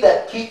 He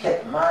that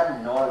teacheth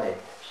man knowledge,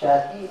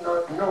 shall he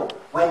not know?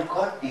 When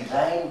God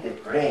designed the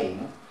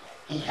brain,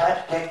 He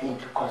had to take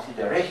into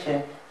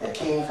consideration the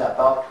things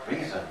about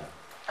reasoning,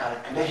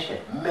 calculation,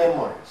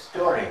 memory,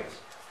 storage,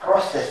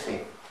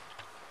 processing.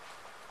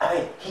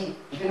 I mean,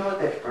 you know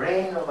the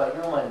brain of a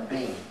human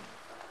being,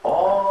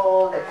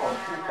 all the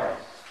computer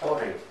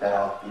storage that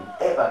have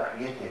been ever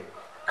created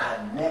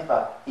can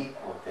never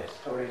equal the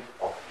storage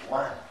of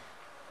one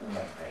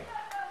human brain.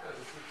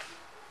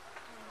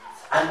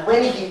 And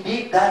when He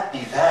did that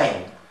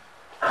design,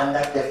 and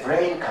that the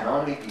brain can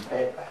only be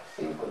fed by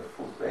simple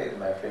food, where is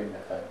my friend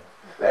Nathan?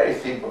 Very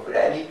simple food.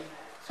 I need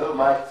so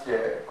much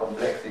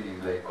complexity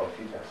like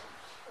computers.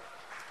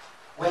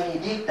 When He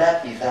did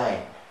that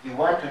design, you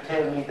want to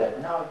tell me that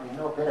now we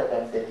know better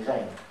than the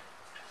design?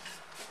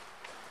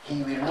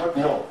 He will not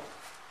know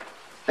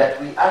that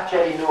we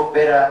actually know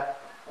better,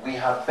 we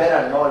have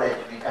better knowledge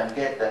we can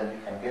get than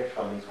we can get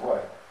from His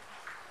Word.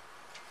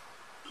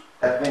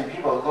 That when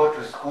people go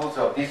to schools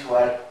of this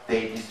world,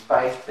 they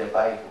despise the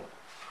Bible,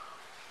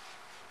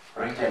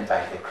 written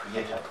by the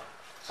Creator.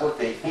 So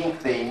they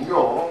think they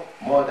know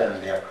more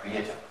than their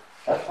Creator.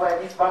 That's why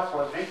this verse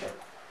was written.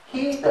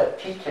 He that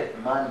teacheth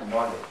man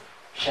knowledge,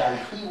 shall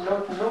he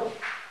not know?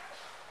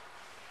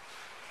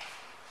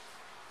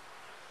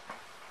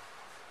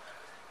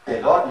 The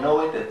Lord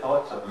knoweth the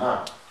thoughts of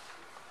man.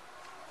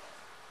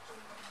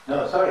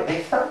 No, sorry,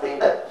 there's something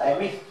that I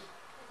missed.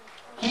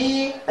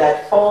 He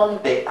that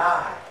formed the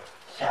eye,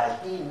 shall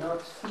he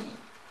not see?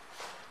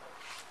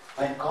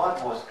 When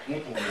God was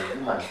creating the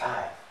human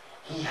eye,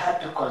 He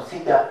had to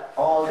consider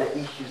all the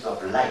issues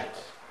of light,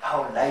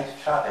 how light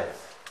travels,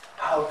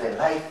 how the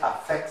light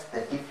affects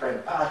the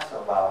different parts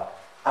of our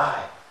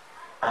eye.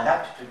 And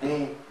up to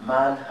today,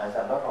 man has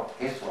a lot of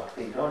guesswork.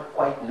 They don't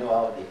quite know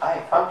how the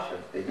eye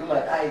functions. The human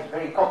eye is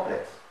very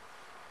complex.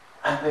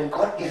 And when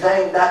God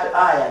designed that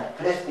eye and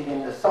placed it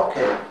in the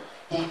socket,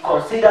 He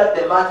considered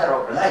the matter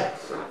of light.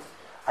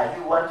 Are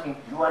you want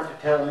to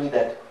tell me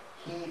that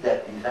He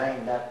that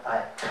designed that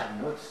eye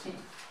cannot see?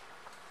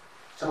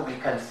 So we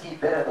can see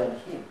better than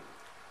Him.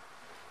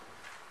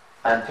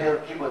 And tell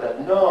people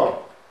that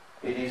no,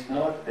 it is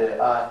not the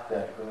earth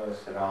that goes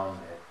around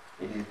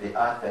it. It is the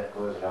earth that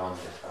goes around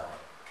the sun,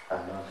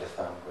 and not the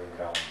sun going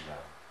round the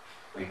earth.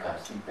 we can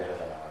see better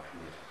than our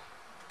Creator.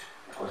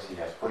 Because He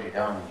has put it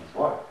down in His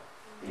Word.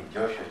 In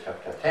Joshua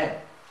chapter 10.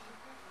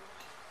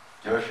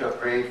 Joshua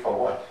prayed for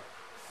what?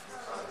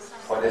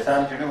 For the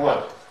sun to do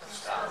what?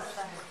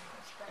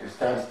 To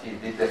stand still.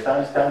 Did the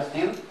sun stand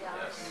still?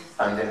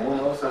 And the moon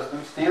also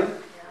stood still?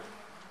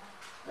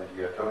 But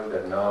you are told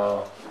that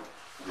no,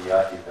 the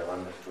earth is the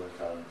one that goes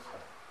down the sun.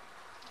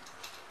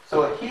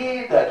 So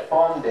He that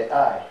formed the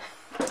eye,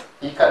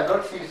 He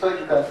cannot see, so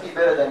you can see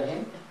better than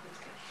Him?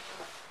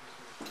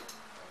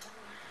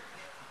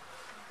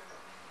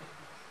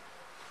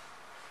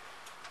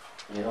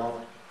 You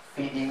know,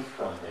 feeding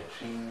from the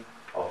tree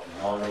of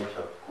knowledge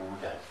of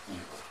good and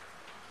evil,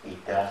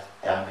 it does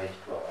damage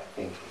to our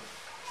thinking.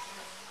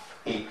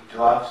 It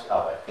dwarfs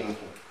our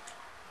thinking.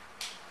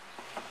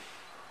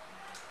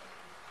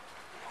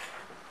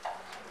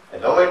 The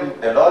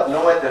Lord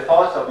knoweth the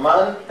thoughts of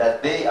man,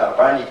 that they are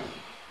vanity.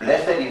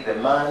 Blessed is the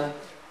man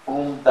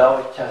whom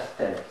thou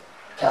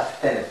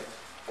chastenest,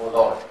 O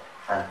Lord,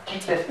 and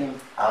teachest him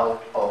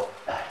out of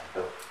thy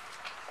law.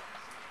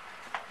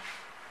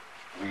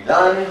 We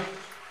learn,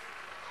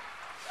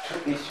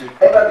 it should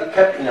ever be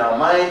kept in our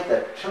mind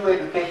that true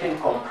education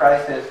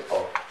comprises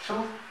of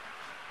truth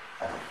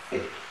and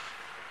faith.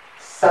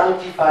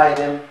 Sanctify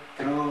them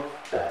through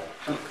thy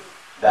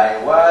truth.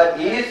 Thy word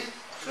is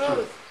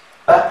truth.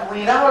 But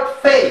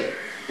without faith,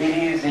 it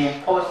is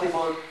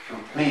impossible to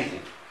please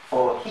Him.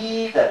 For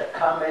he that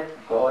cometh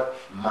God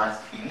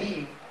must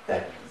believe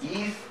that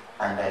He is,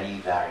 and that He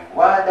is a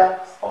rewarder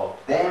of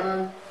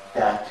them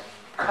that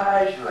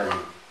casually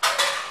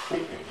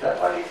seek Him. Is that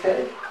what He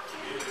said?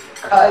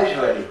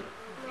 Casually,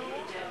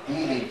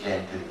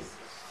 diligently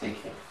seek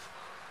Him.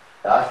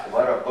 Thus, the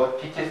Word of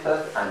God teaches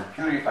us and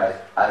purifies.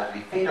 As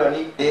we feed on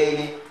it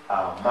daily,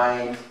 our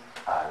minds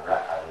are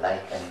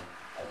likened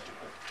unto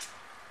Him.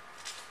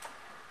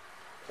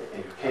 The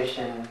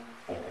education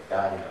in the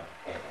Garden of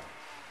Eden.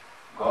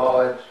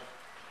 God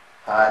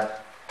had,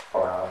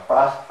 for our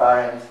first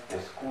parents,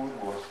 the school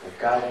was the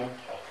Garden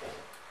of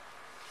Eden.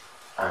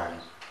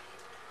 And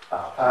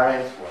our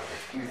parents were the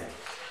students.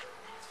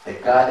 The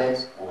garden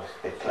was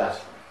the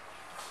classroom.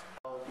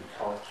 We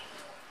taught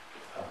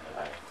from the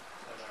Bible.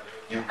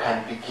 You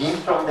can begin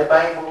from the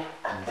Bible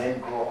and then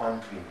go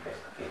on to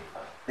investigate.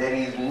 There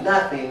is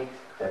nothing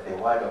that the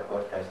Word of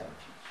God doesn't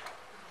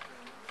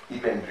teach.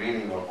 Even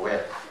drilling of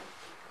wells,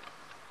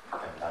 you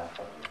can learn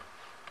from you.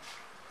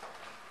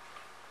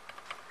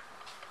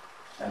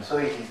 And so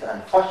it is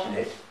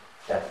unfortunate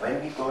that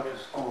when we go to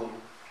school,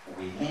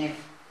 we leave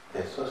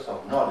the source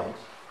of knowledge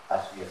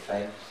as we are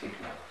trying to seek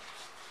knowledge.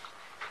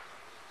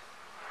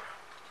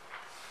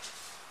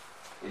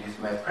 It is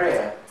my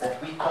prayer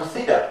that we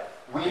consider,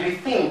 we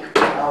rethink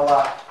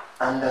our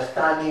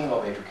understanding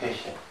of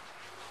education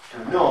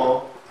to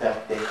know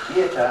that the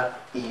Creator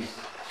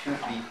should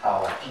be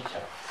our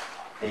teacher.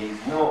 There is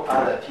no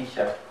other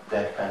teacher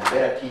that can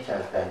better teach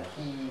us than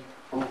He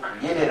who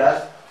created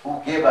us,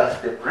 who gave us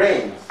the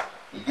brains.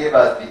 He gave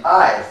us the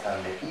eyes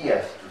and the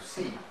ears to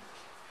see.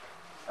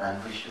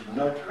 And we should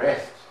not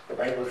rest. The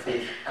Bible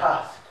says,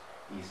 cursed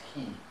is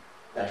he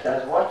that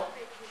does what?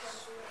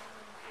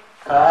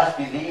 Cursed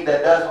is he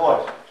that does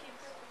what?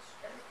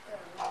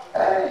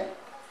 Hey,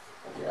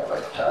 we have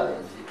a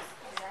challenge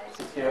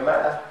here.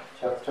 Jeremiah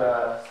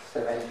chapter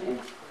 17.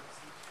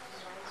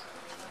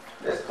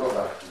 Let's go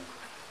back.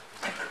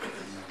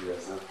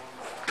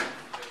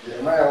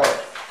 Jeremiah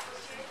what?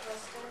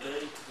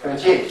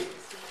 28.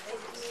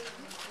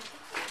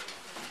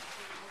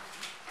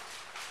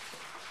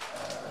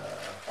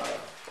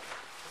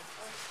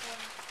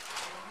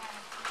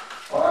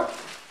 What?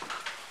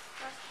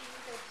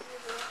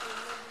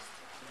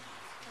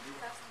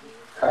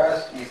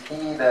 Cursed is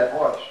he that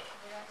what?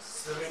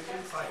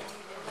 17:5.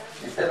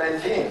 It's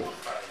 17.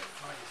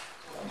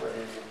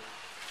 Somebody.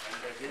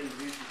 And again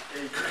read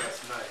 8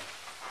 verse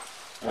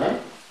 9. Hmm?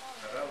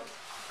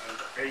 And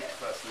 8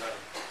 verse 9.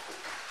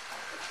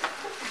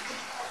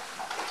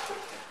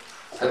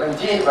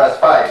 17 verse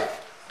 5.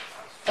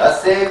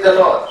 Thus saith the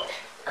Lord,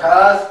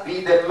 cursed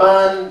be the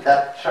man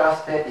that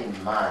trusted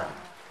in man,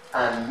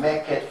 and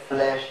maketh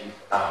flesh his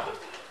arm,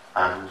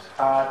 and whose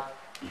heart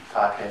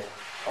departeth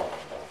from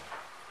the Lord.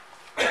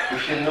 We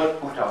should not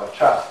put our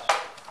trust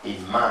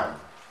in man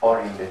or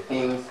in the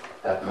things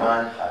that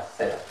man has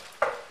set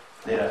up.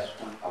 Let us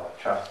put our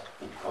trust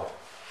in God.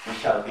 We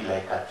shall be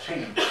like a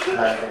tree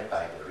planted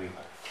by the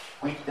river,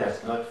 which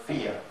does not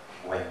fear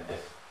when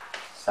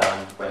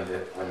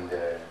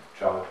the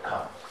drought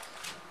comes,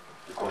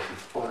 because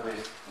it always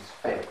is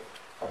fed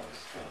from the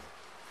stream.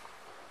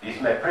 It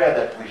is my prayer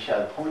that we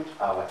shall put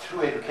our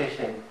true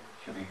education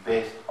to be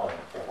based on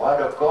the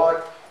Word of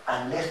God,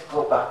 and let's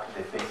go back to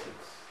the basics.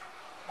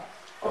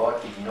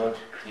 God did not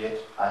create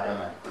Adam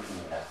and put him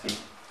in a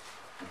city.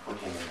 He put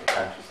him in the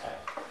countryside.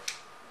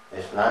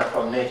 Let's learn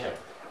from nature.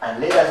 And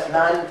let us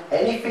learn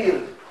any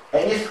field,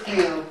 any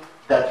skill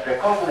that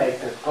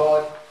recognizes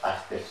God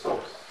as the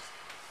source,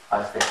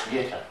 as the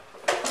creator.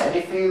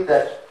 Any field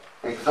that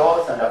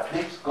exalts and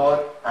uplifts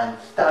God and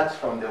starts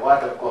from the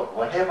Word of God.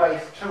 Whatever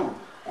is true,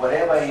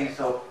 whatever is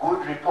of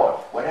good report,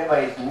 whatever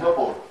is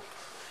noble,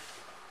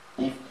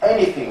 if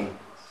anything,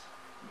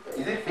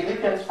 is it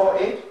Philippians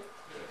 4:8?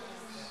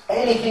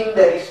 Anything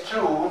that is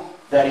true,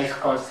 that is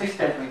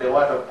consistent with the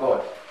Word of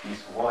God,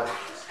 is worth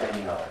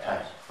spending our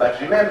time. But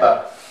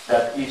remember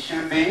that it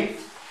should be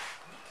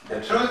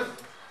the truth,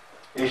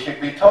 it should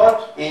be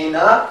taught in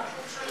a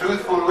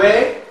truthful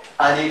way,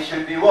 and it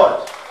should be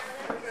what?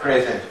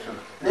 Present truth.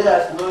 Let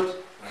us not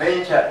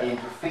venture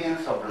into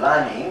fields of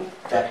learning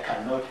that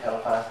cannot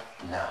help us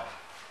now.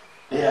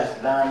 Let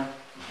us learn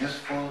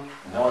useful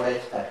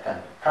knowledge that can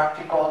be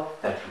practical,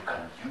 that you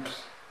can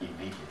use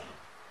immediately.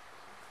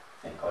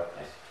 And God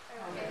bless you.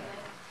 Amen.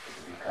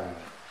 We can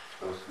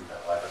close with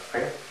a word of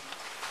prayer.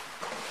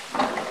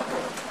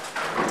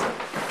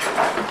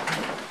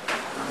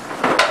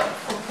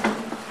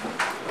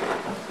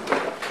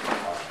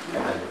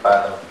 Heavenly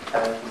Father, we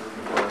thank you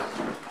because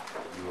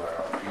you are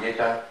our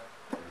creator.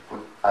 You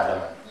put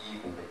Adam and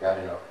Eve in the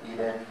Garden of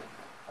Eden.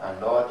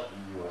 And Lord,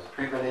 he was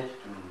privileged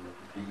to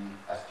be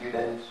a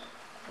student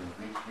in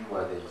which you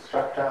were the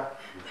instructor.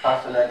 You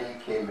personally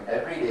came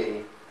every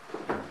day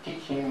to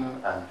teach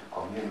him and to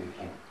commune with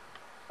him.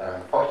 But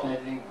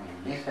unfortunately,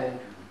 we listened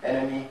to the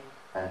enemy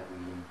and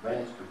we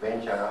went to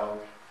venture out,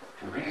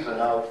 to reason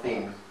out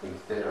things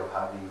instead of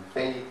having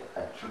faith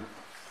and truth.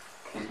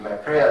 It's my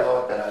prayer,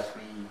 Lord, that as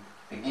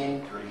we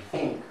begin to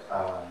rethink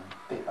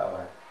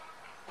our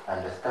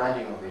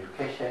understanding of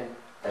education,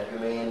 that you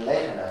may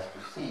enlighten us to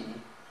see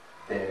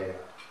the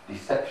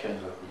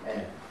deceptions of the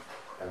enemy.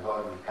 And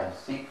Lord, we can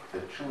seek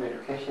the true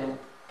education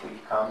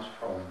which comes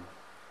from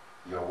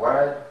your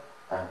word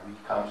and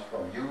which comes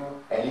from you.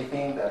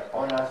 Anything that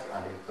honors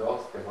and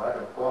exalts the word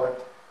of God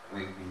will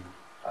be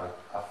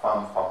a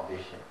firm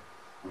foundation.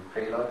 We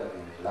pray, Lord, that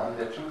we may learn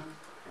the truth,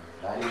 we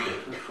may learn it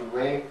the truthful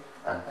way,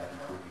 and that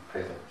it will be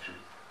present truth.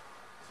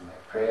 It's my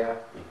prayer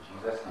in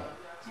Jesus' name.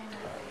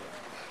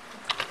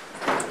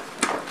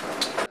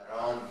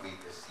 Around with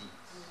the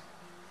seeds.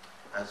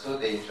 And so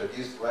they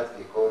introduced what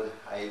they call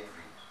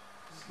hybrid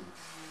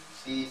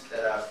seeds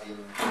that have been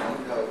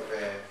kind of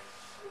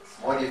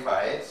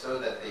modified so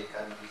that they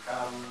can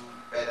become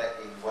better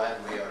in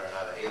one way or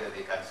another. Either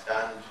they can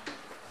stand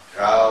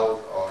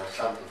drought or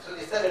something. So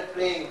they started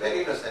playing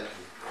very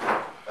innocently.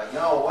 But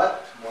now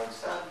what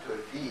Monsanto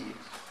did,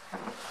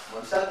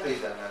 Monsanto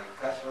is an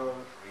agricultural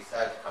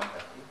research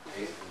company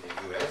based in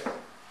the US.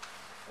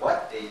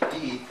 What they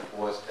did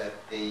was that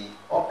they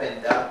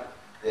opened up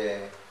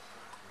the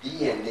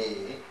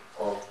DNA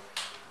of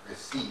the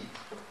seed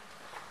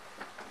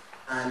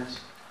and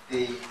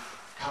they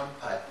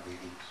tampered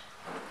with it.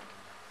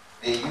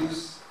 They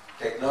use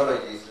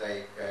technologies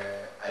like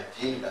a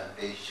gene gun.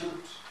 They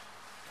shoot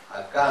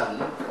a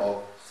gun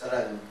of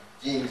certain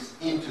genes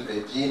into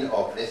the gene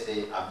of, let's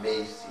say, a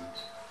maize seed.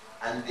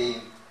 And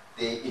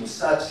they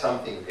insert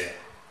something there.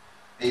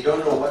 They don't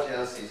know what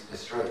else is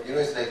destroyed. You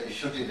know, it's like you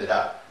shoot in the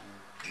dark.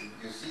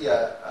 You see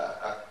a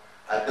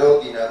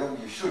dog in a room,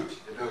 you shoot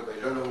the dog, but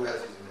you don't know who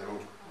else is in the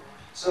room.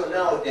 So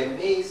now the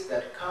maize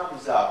that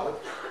comes out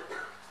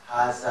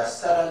has a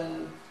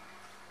certain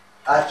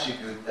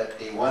attribute that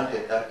they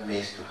wanted that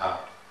maize to have.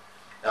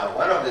 Now,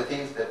 one of the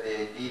things that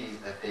they did is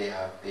that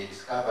they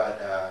discovered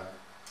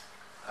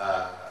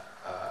a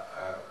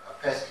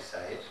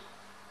pesticide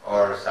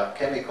or some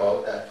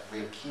chemical that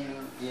will kill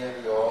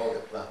nearly all the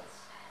plants.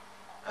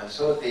 And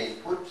so they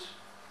put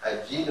a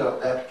gene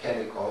of that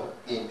chemical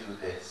into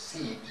the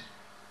seed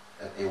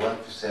that they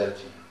want to sell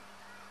to you.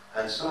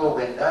 And so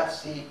when that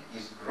seed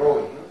is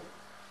growing,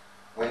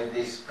 when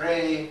they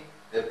spray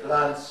the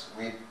plants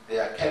with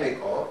their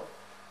chemical,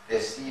 the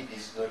seed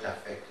is not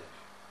affected.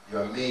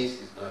 Your maize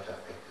is not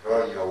affected,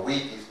 or your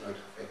wheat is not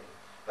affected.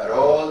 But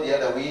all the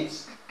other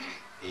weeds,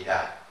 they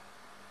die.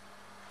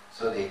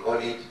 So they call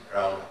it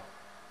Roundup.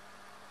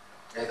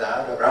 Has a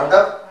heard of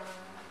Roundup?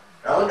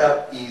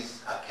 Roundup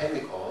is a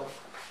chemical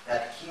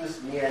that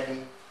kills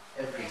nearly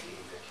everything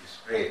that you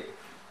spray.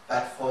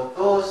 But for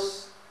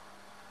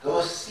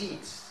those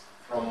seeds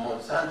from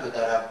Monsanto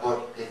that have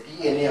got the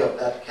DNA of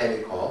that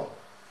chemical,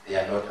 they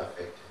are not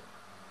affected.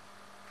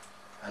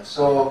 And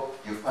so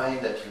you find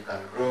that you can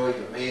grow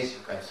your maize, you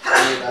can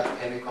spray that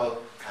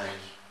chemical, and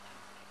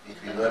it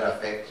will not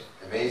affect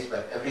the maize,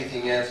 but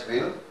everything else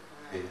will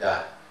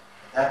die.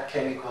 That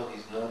chemical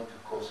is known to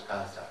cause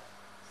cancer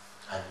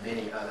and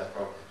many other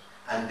problems.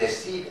 And the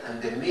seed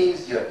and the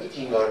maize you're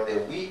eating, or the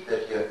wheat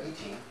that you're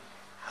eating,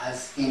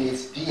 has in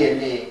its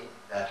DNA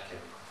that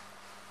chemical.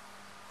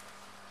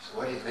 So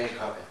what is going to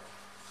happen?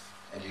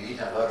 And you eat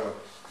a lot of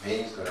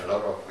maize or a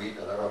lot of wheat,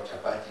 a lot of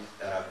chapatis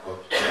that have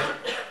got.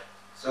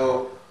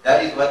 So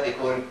that is what they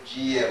call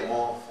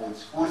GMO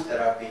foods, foods that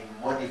have been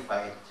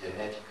modified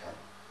genetically.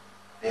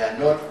 They are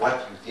not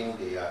what you think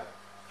they are.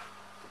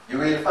 You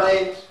will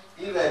find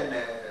even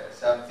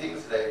some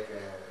things like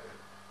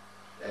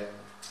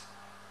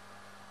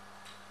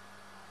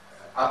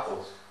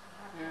apples.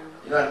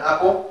 You know an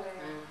apple?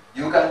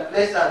 You can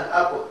place an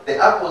apple. The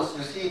apples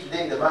you see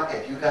today in the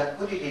market, you can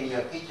put it in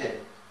your kitchen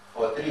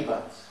for 3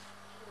 months.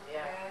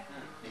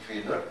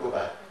 It will not go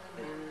bad.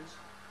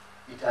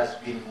 It has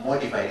been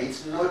modified.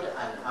 It's not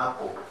an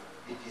apple,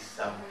 it is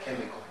some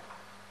chemical.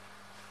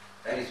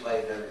 That is why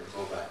it doesn't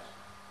go bad.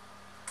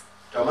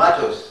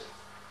 Tomatoes.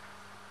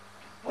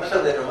 Most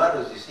of the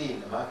tomatoes you see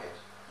in the market,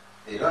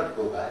 they don't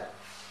go bad.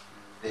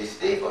 They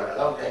stay for a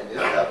long time. They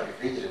don't have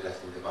refrigerators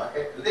in the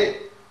market, do they?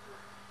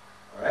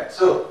 Alright,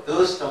 so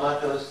those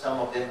tomatoes, some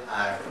of them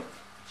are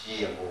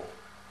GMO.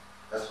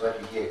 That's what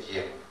you hear,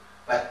 GMO.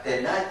 But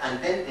they're not,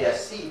 and then their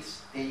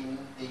seeds, they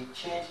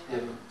change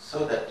them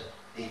so that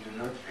they do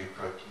not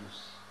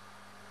reproduce.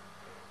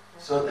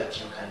 So that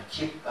you can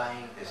keep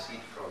buying the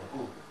seed from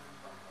who?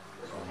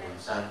 From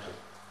Monsanto.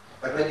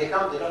 But when they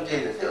come, they don't tell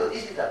you, they say, oh,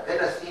 this is a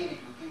better seed, it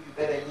will give you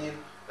better yield,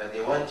 but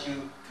they want you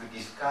to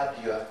discard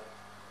your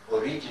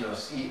original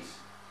seeds,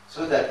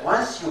 so that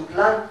once you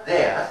plant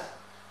theirs,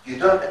 you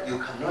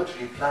cannot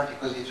replant it,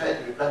 because you try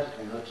to replant it,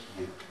 will not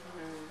yield.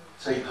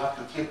 So you have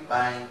to keep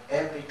buying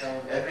every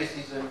time, every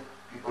season,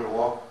 people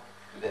walk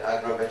to the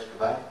agrovet to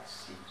buy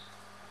seeds.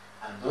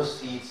 And those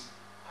seeds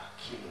are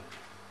killing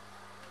people.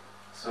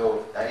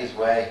 So that is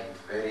why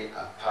he's very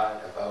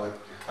apart about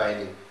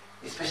finding,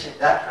 especially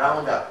that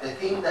Roundup. The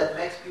thing that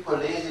makes people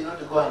lazy not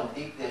to go and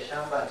dig their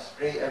shamba and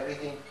spray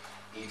everything,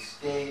 it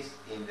stays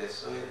in the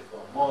soil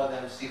for more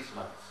than 6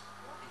 months.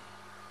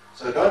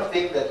 So don't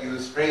think that you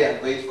spray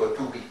and wait for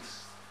 2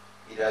 weeks.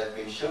 It has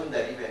been shown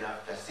that even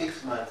after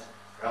 6 months,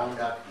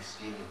 Roundup is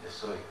still in the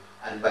soil.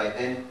 And by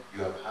then,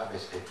 you have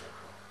harvested your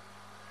crop.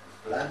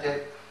 You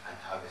planted and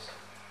harvested.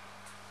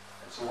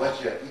 And so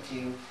what you are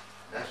eating,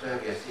 that's why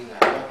we are seeing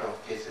a lot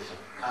of cases of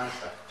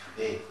cancer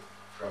today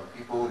from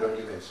people who don't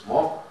even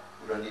smoke,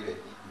 who don't even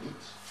eat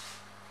meat.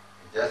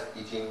 They're just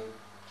eating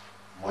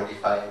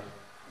modified.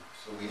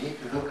 So we need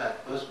to look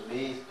at those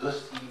maize,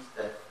 those seeds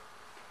that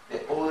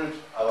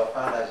our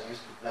fathers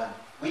used to plant,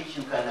 which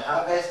you can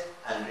harvest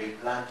and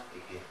replant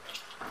again.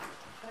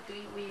 But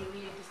we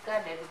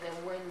discarded them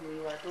when we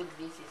were told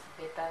this is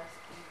better.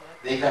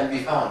 They can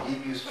be found.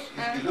 If you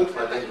look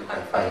for them, you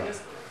can find them.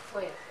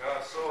 Where?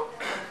 So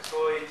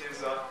it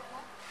is,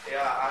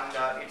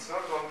 and it's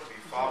not going to be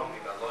found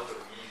with a lot of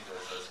ease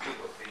as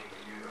people think.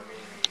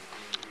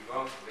 We're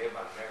going to live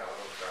and make a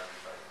lot of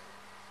sacrifice.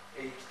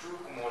 It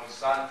took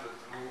Monsanto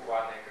through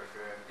 1 acre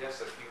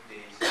just a few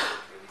days to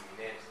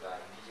eliminate the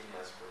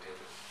indigenous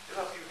potatoes. Just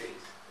a few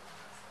days.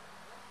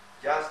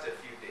 Just a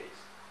few days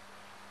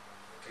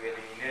to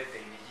eliminate the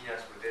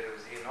indigenous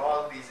potatoes in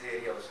all these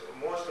areas.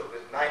 Most of the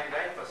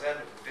 99%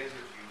 of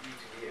potatoes you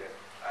eat here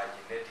are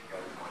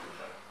genetically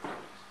modified.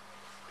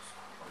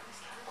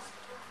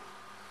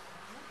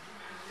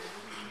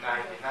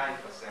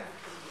 99%.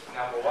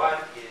 Number one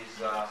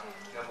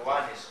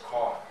is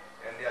corn,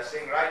 and they are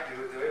saying right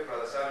the way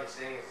Brother Sammy is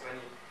saying is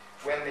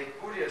when they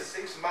put it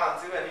 6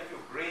 months, even if you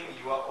bring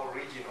your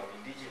original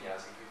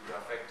indigenous, it will be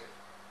affected.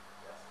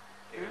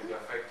 It will be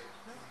affected.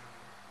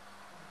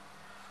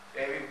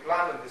 And we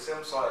plant on the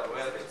same soil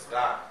where it's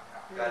done,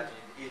 that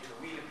it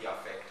will be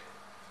affected.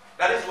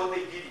 That is what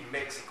they did in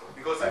Mexico.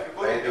 Because if you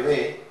go by the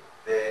way,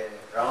 the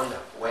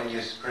Roundup, when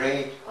you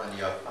spray it on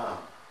your farm,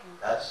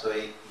 that soil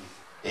is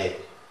dead.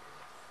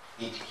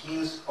 It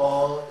kills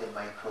all the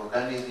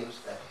microorganisms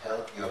that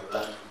help your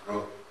plant to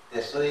grow.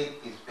 The soil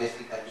is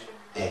basically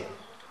dead.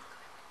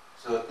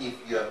 So if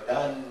you have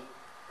done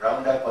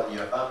Roundup on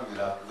your farm,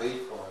 you'll have to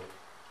wait for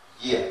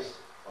years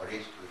for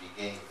it to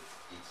regain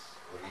its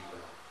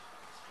original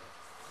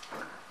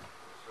strength.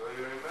 So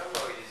you remember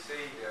we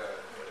said,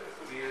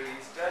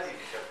 we studied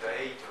chapter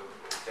 8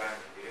 of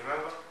Daniel, you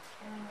remember?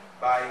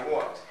 By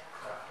what?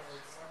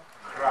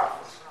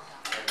 Craft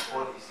and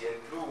policy,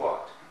 and through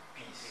what?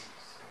 Peace.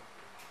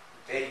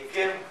 They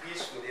came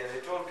peacefully and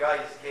they told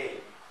guys,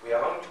 hey, we are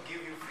going to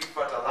give you free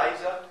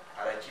fertilizer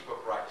at a cheaper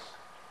price.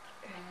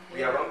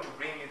 We are going to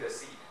bring you the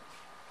seed.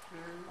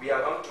 We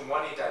are going to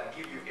monitor and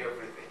give you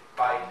everything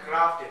by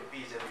craft and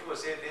peace. And people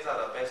say these are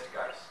the best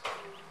guys.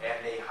 And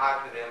they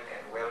hugged them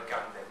and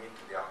welcomed them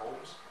into their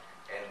homes,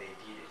 and they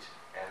did it.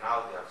 And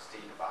now they have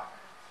stayed back.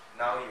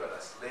 Now you are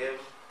a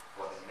slave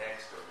for the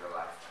next of your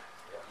lifetime.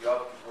 You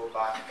have to go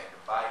back and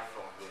buy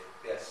from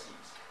their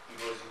seeds,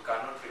 because you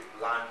cannot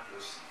replant your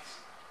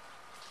seeds.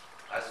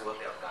 That's what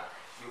they have done.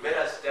 You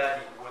better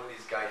study what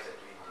these guys are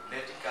doing.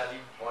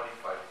 Genetically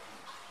modified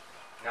food.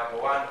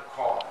 Number one,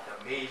 corn, the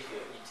maize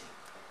you're eating.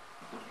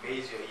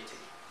 Maize you're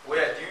eating.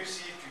 Where do you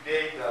see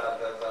today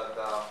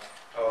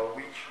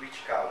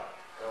which color?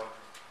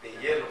 The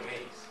yellow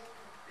maize.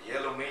 The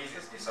yellow maize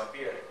is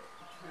disappearing.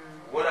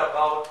 What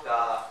about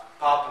the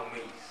purple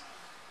maize?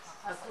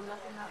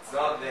 It's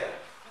not there.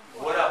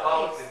 What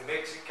about the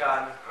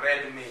Mexican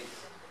red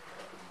maize?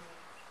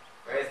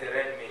 Where is the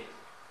red maize?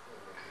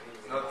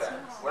 It's not there.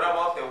 What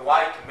about the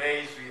white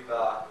maize with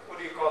what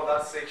do you call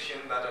that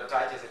section that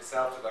attaches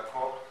itself to the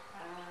cob?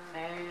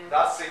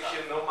 That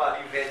section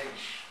normally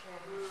reddish.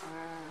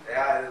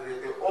 Yeah,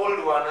 the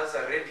old one has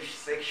a reddish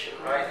section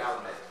right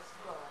down there.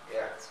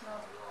 Yeah.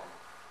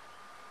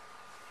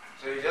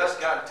 So you just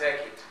can't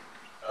take it.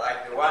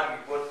 Like the one we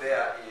put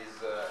there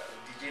is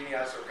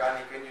indigenous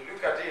organic. When you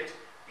look at it,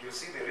 you'll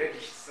see the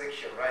reddish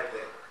section right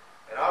there.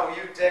 And how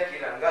you take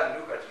it and go and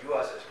look at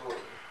yours at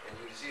home, and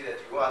you'll see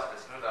that yours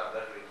does not have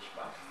that rich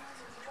back.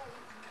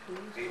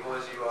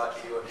 Because you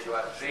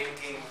are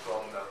drinking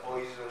from the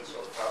poisons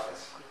of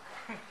prophecy.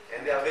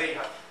 And they are very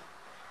happy.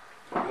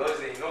 Because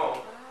they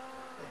know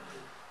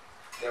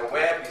the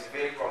web is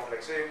very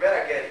complex. So you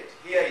better get it.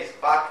 Here is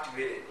backed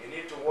with it. You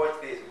need to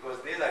watch this,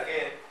 because this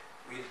again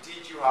will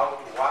teach you how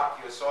to work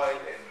your soil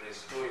and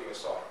restore your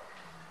soil.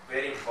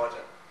 Very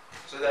important.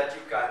 So that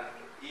you can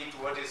eat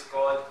what is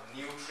called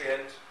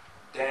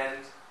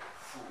nutrient-dense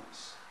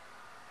foods.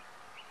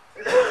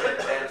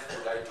 Nutrient-dense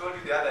food. I told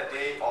you the other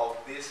day of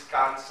this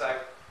cancer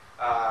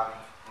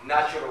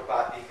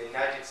naturopath in the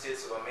United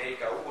States of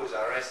America who was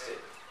arrested.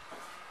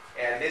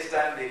 And this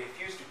time they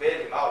refused to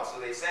bail him out, so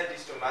they sent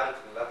his tomatoes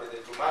to the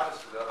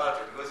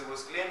laboratory because he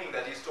was claiming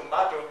that his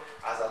tomato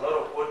has a lot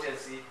of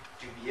potency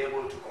to be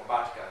able to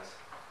combat cancer.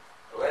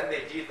 When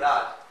they did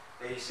that,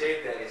 they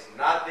said there is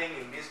nothing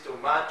in this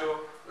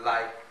tomato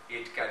like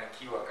it can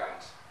cure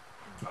cancer.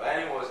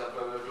 When he was to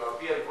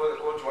appear before the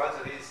court to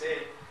answer this, he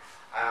said,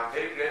 I am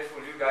very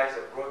grateful you guys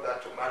have brought that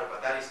tomato,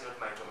 but that is not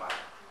my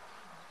tomato.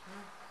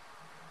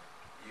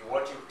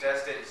 What you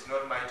tested is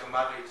not my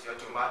tomato, it's your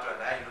tomato,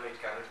 and I know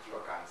it cannot cure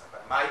cancer.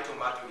 But my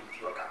tomato will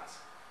cure cancer.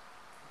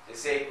 They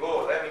say,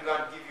 go, let me go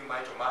and give you my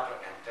tomato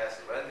and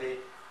test it. When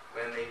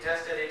they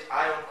tested it,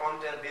 iron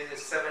content, this is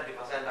 70%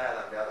 higher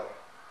than the other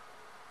one.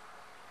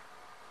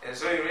 And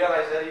so you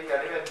realize that you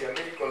can even be a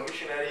medical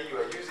missionary, you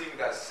are using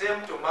the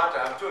same tomato.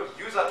 I'm told,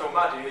 use a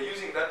tomato, you're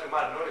using that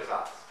tomato, no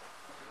results.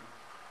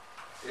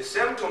 The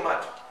same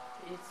tomato.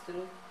 It's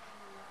true.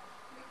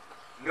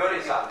 No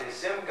result. The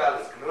same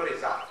garlic, no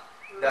result.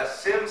 The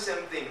same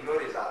thing, no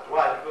result.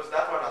 Why? Because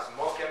that one has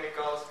more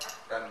chemicals,